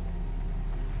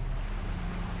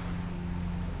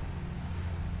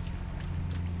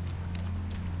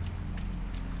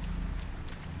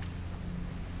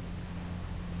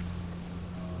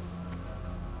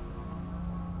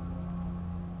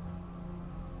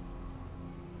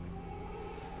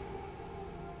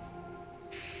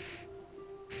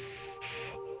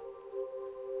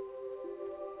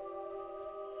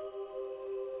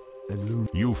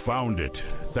 You found it.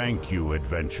 Thank you,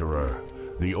 adventurer.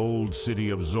 The old city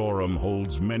of Zoram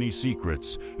holds many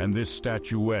secrets, and this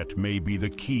statuette may be the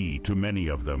key to many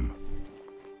of them.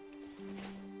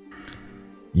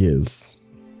 Yes.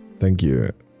 Thank you.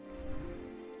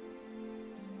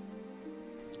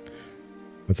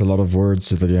 That's a lot of words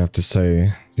that you have to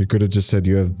say. You could have just said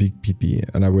you have big pee-pee,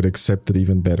 and I would accept it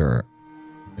even better.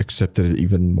 Accepted it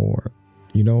even more.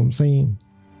 You know what I'm saying?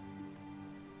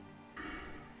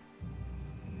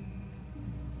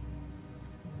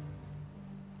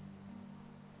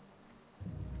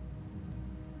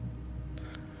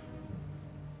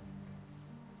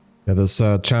 Yeah, this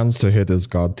chance to hit is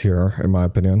god tier, in my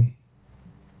opinion.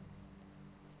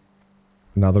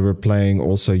 Now that we're playing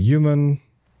also human,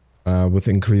 with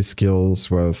increased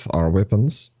skills with our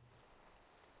weapons.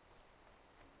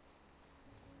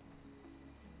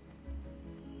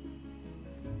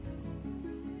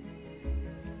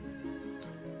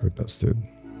 Goodness, dude.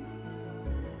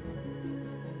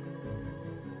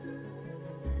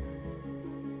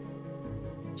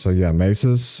 So yeah,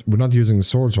 maces. We're not using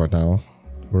swords right now.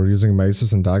 We're using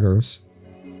maces and daggers.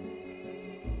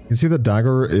 You see the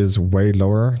dagger is way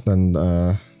lower than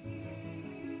the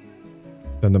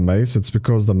mace. It's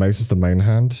because the mace is the main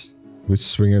hand. We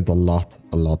swing it a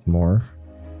lot more.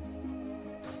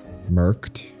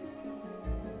 Merked.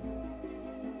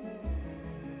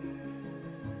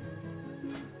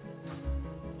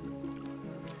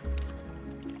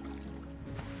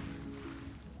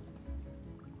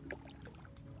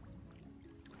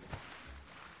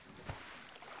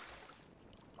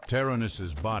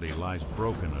 Taranis' body lies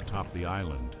broken atop the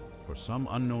island. For some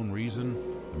unknown reason,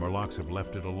 the Murlocs have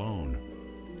left it alone.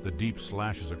 The deep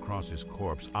slashes across his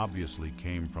corpse obviously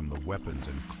came from the weapons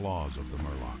and claws of the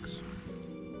Murlocs.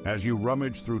 As you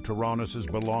rummage through Taranis'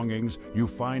 belongings, you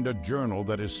find a journal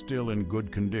that is still in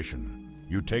good condition.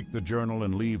 You take the journal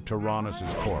and leave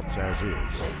Taranis' corpse as is.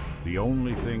 The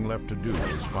only thing left to do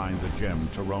is find the gem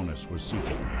Taranis was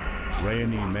seeking.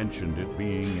 Rayani mentioned it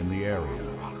being in the area.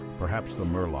 Perhaps the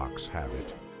Murlocs have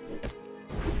it.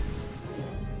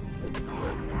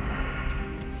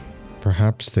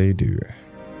 Perhaps they do.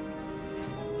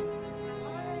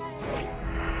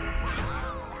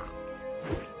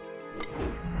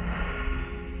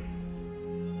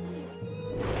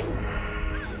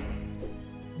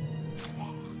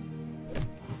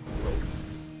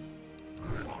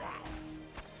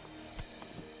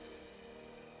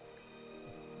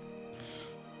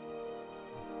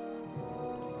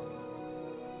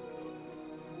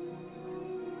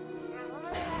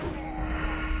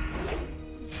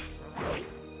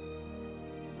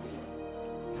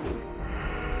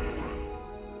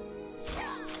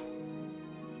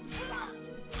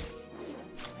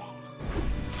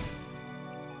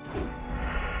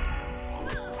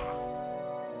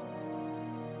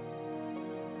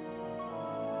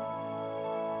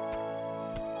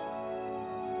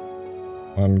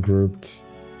 Ungrouped.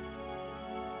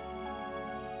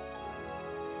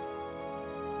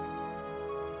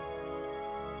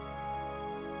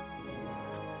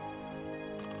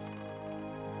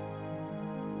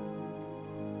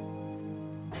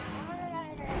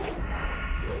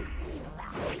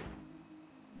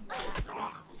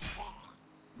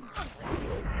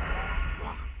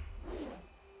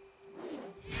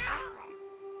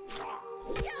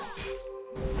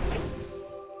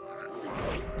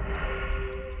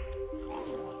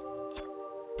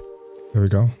 There we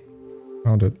go.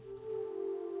 Found it.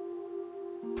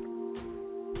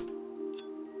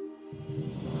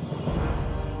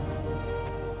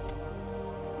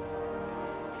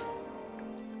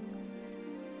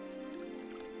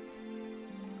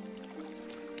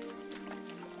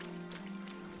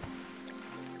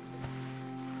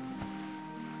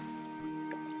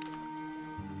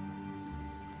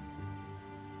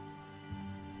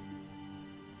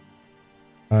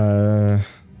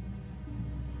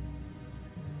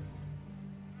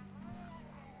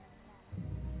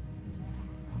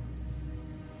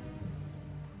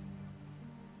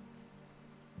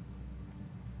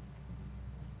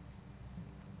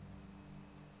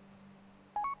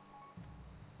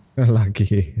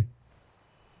 Lucky.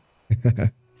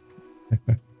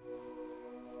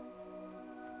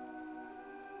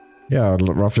 Yeah,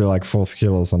 roughly like 4th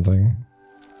kill or something.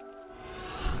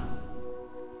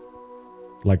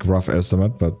 Like rough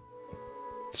estimate, but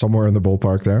somewhere in the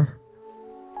ballpark there.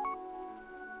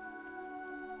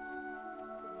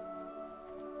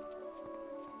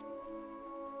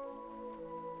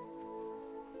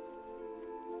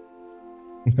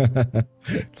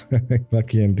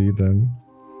 Lucky indeed then.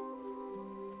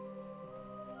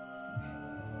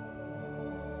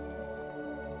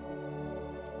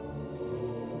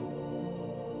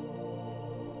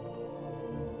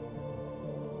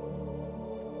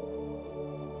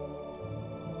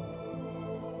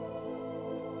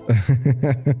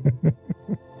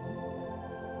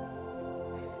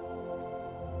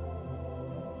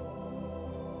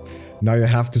 Now you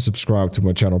have to subscribe to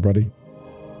my channel, buddy.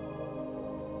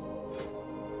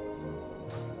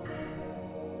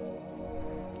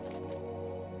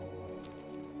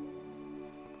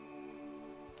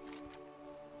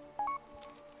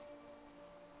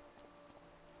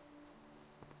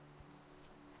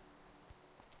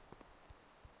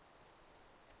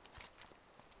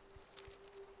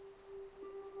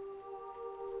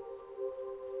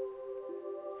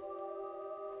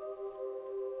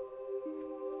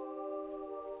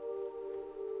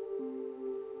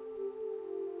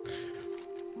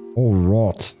 All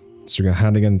right. So we're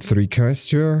handing in 3 quests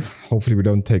here. Hopefully we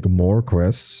don't take more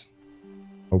quests.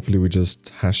 Hopefully we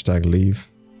just hashtag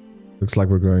leave. Looks like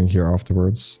we're going here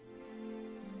afterwards.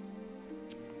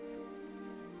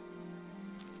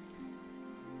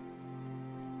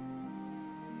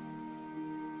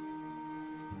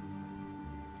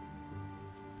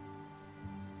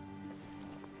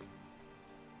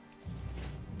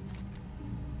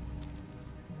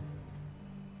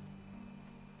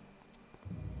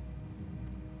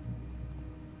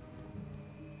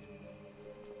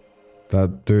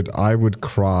 That, dude, I would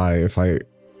cry if I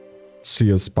see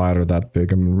a spider that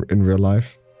big in real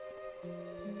life.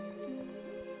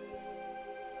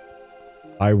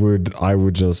 I would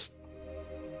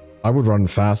run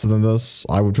faster than this.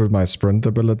 I would put my sprint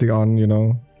ability on, you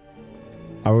know.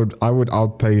 I would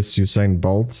outpace Usain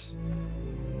Bolt.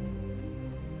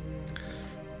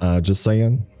 Just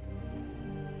saying.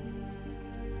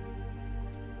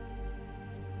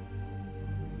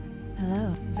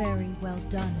 Hello. Very well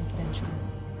done, adventurer.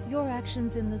 Your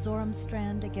actions in the Zoram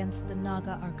Strand against the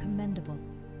Naga are commendable.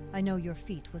 I know your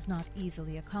feat was not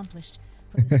easily accomplished,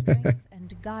 but the strength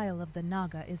and guile of the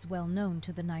Naga is well known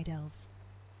to the Night Elves.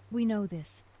 We know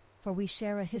this, for we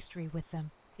share a history with them.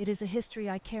 It is a history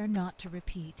I care not to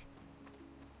repeat.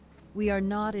 We are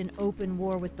not in open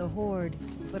war with the Horde,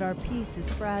 but our peace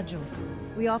is fragile.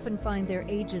 We often find their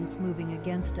agents moving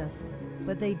against us,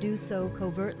 but they do so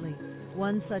covertly.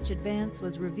 One such advance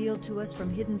was revealed to us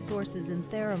from hidden sources in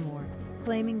Theramore,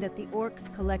 claiming that the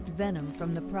orcs collect venom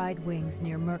from the Pride Wings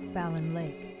near Merkfallen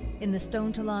Lake, in the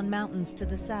Stone Talon Mountains to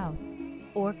the south.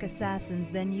 Orc assassins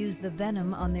then use the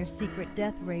venom on their secret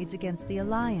death raids against the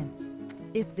Alliance.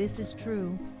 If this is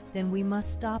true, then we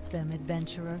must stop them,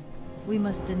 adventurer. We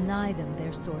must deny them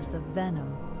their source of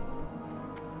venom.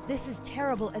 This is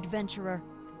terrible, adventurer.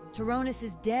 Tyronis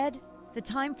is dead. The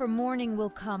time for mourning will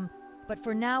come. But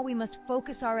for now, we must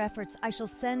focus our efforts. I shall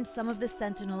send some of the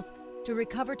sentinels to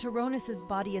recover Tyronis'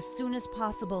 body as soon as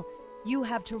possible. You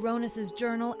have Tyronis'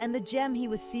 journal and the gem he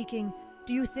was seeking.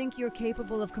 Do you think you're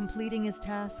capable of completing his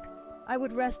task? I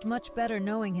would rest much better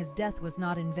knowing his death was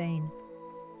not in vain.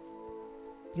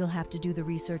 You'll have to do the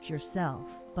research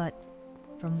yourself, but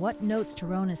from what notes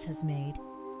Tyronis has made,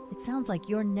 it sounds like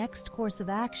your next course of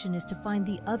action is to find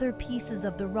the other pieces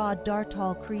of the rod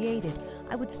Dartal created.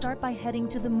 I would start by heading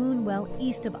to the Moonwell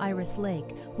east of Iris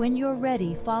Lake. When you're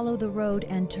ready, follow the road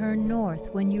and turn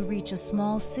north when you reach a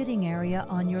small sitting area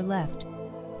on your left.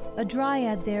 A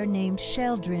dryad there named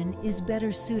Sheldrin is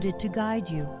better suited to guide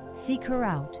you. Seek her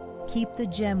out. Keep the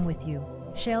gem with you.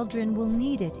 Sheldrin will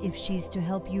need it if she's to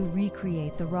help you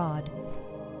recreate the rod.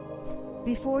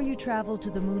 Before you travel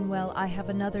to the Moonwell, I have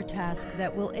another task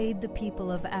that will aid the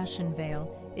people of Ashenvale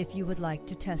if you would like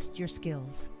to test your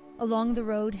skills. Along the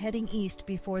road heading east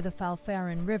before the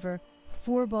Falfarin River,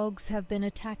 Furbolgs have been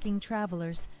attacking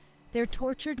travelers, their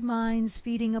tortured minds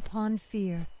feeding upon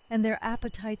fear, and their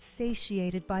appetites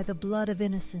satiated by the blood of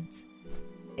innocents.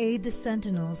 Aid the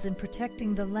sentinels in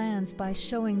protecting the lands by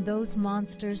showing those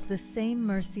monsters the same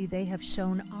mercy they have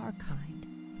shown our kind.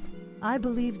 I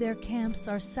believe their camps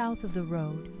are south of the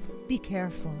road. Be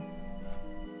careful.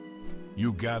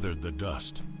 You gathered the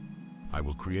dust. I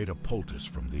will create a poultice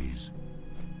from these.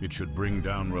 It should bring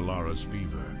down Relara's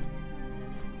fever.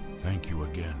 Thank you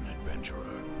again,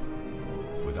 adventurer.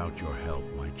 Without your help,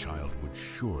 my child would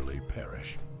surely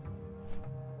perish.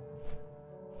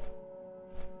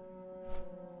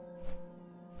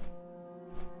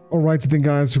 Alright then,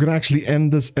 guys, we're gonna actually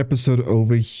end this episode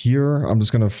over here. I'm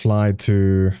just gonna fly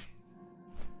to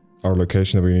our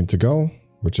location that we need to go,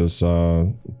 which is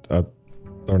at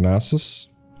Darnassus.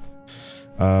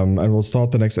 And we'll start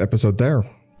the next episode there.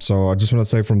 So I just want to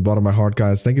say from the bottom of my heart,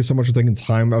 guys, thank you so much for taking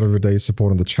time out of your day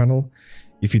supporting the channel.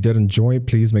 If you did enjoy,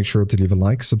 please make sure to leave a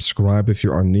like, subscribe if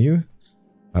you are new,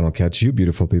 and I'll catch you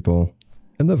beautiful people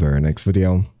in the very next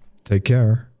video. Take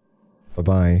care.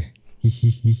 Bye-bye.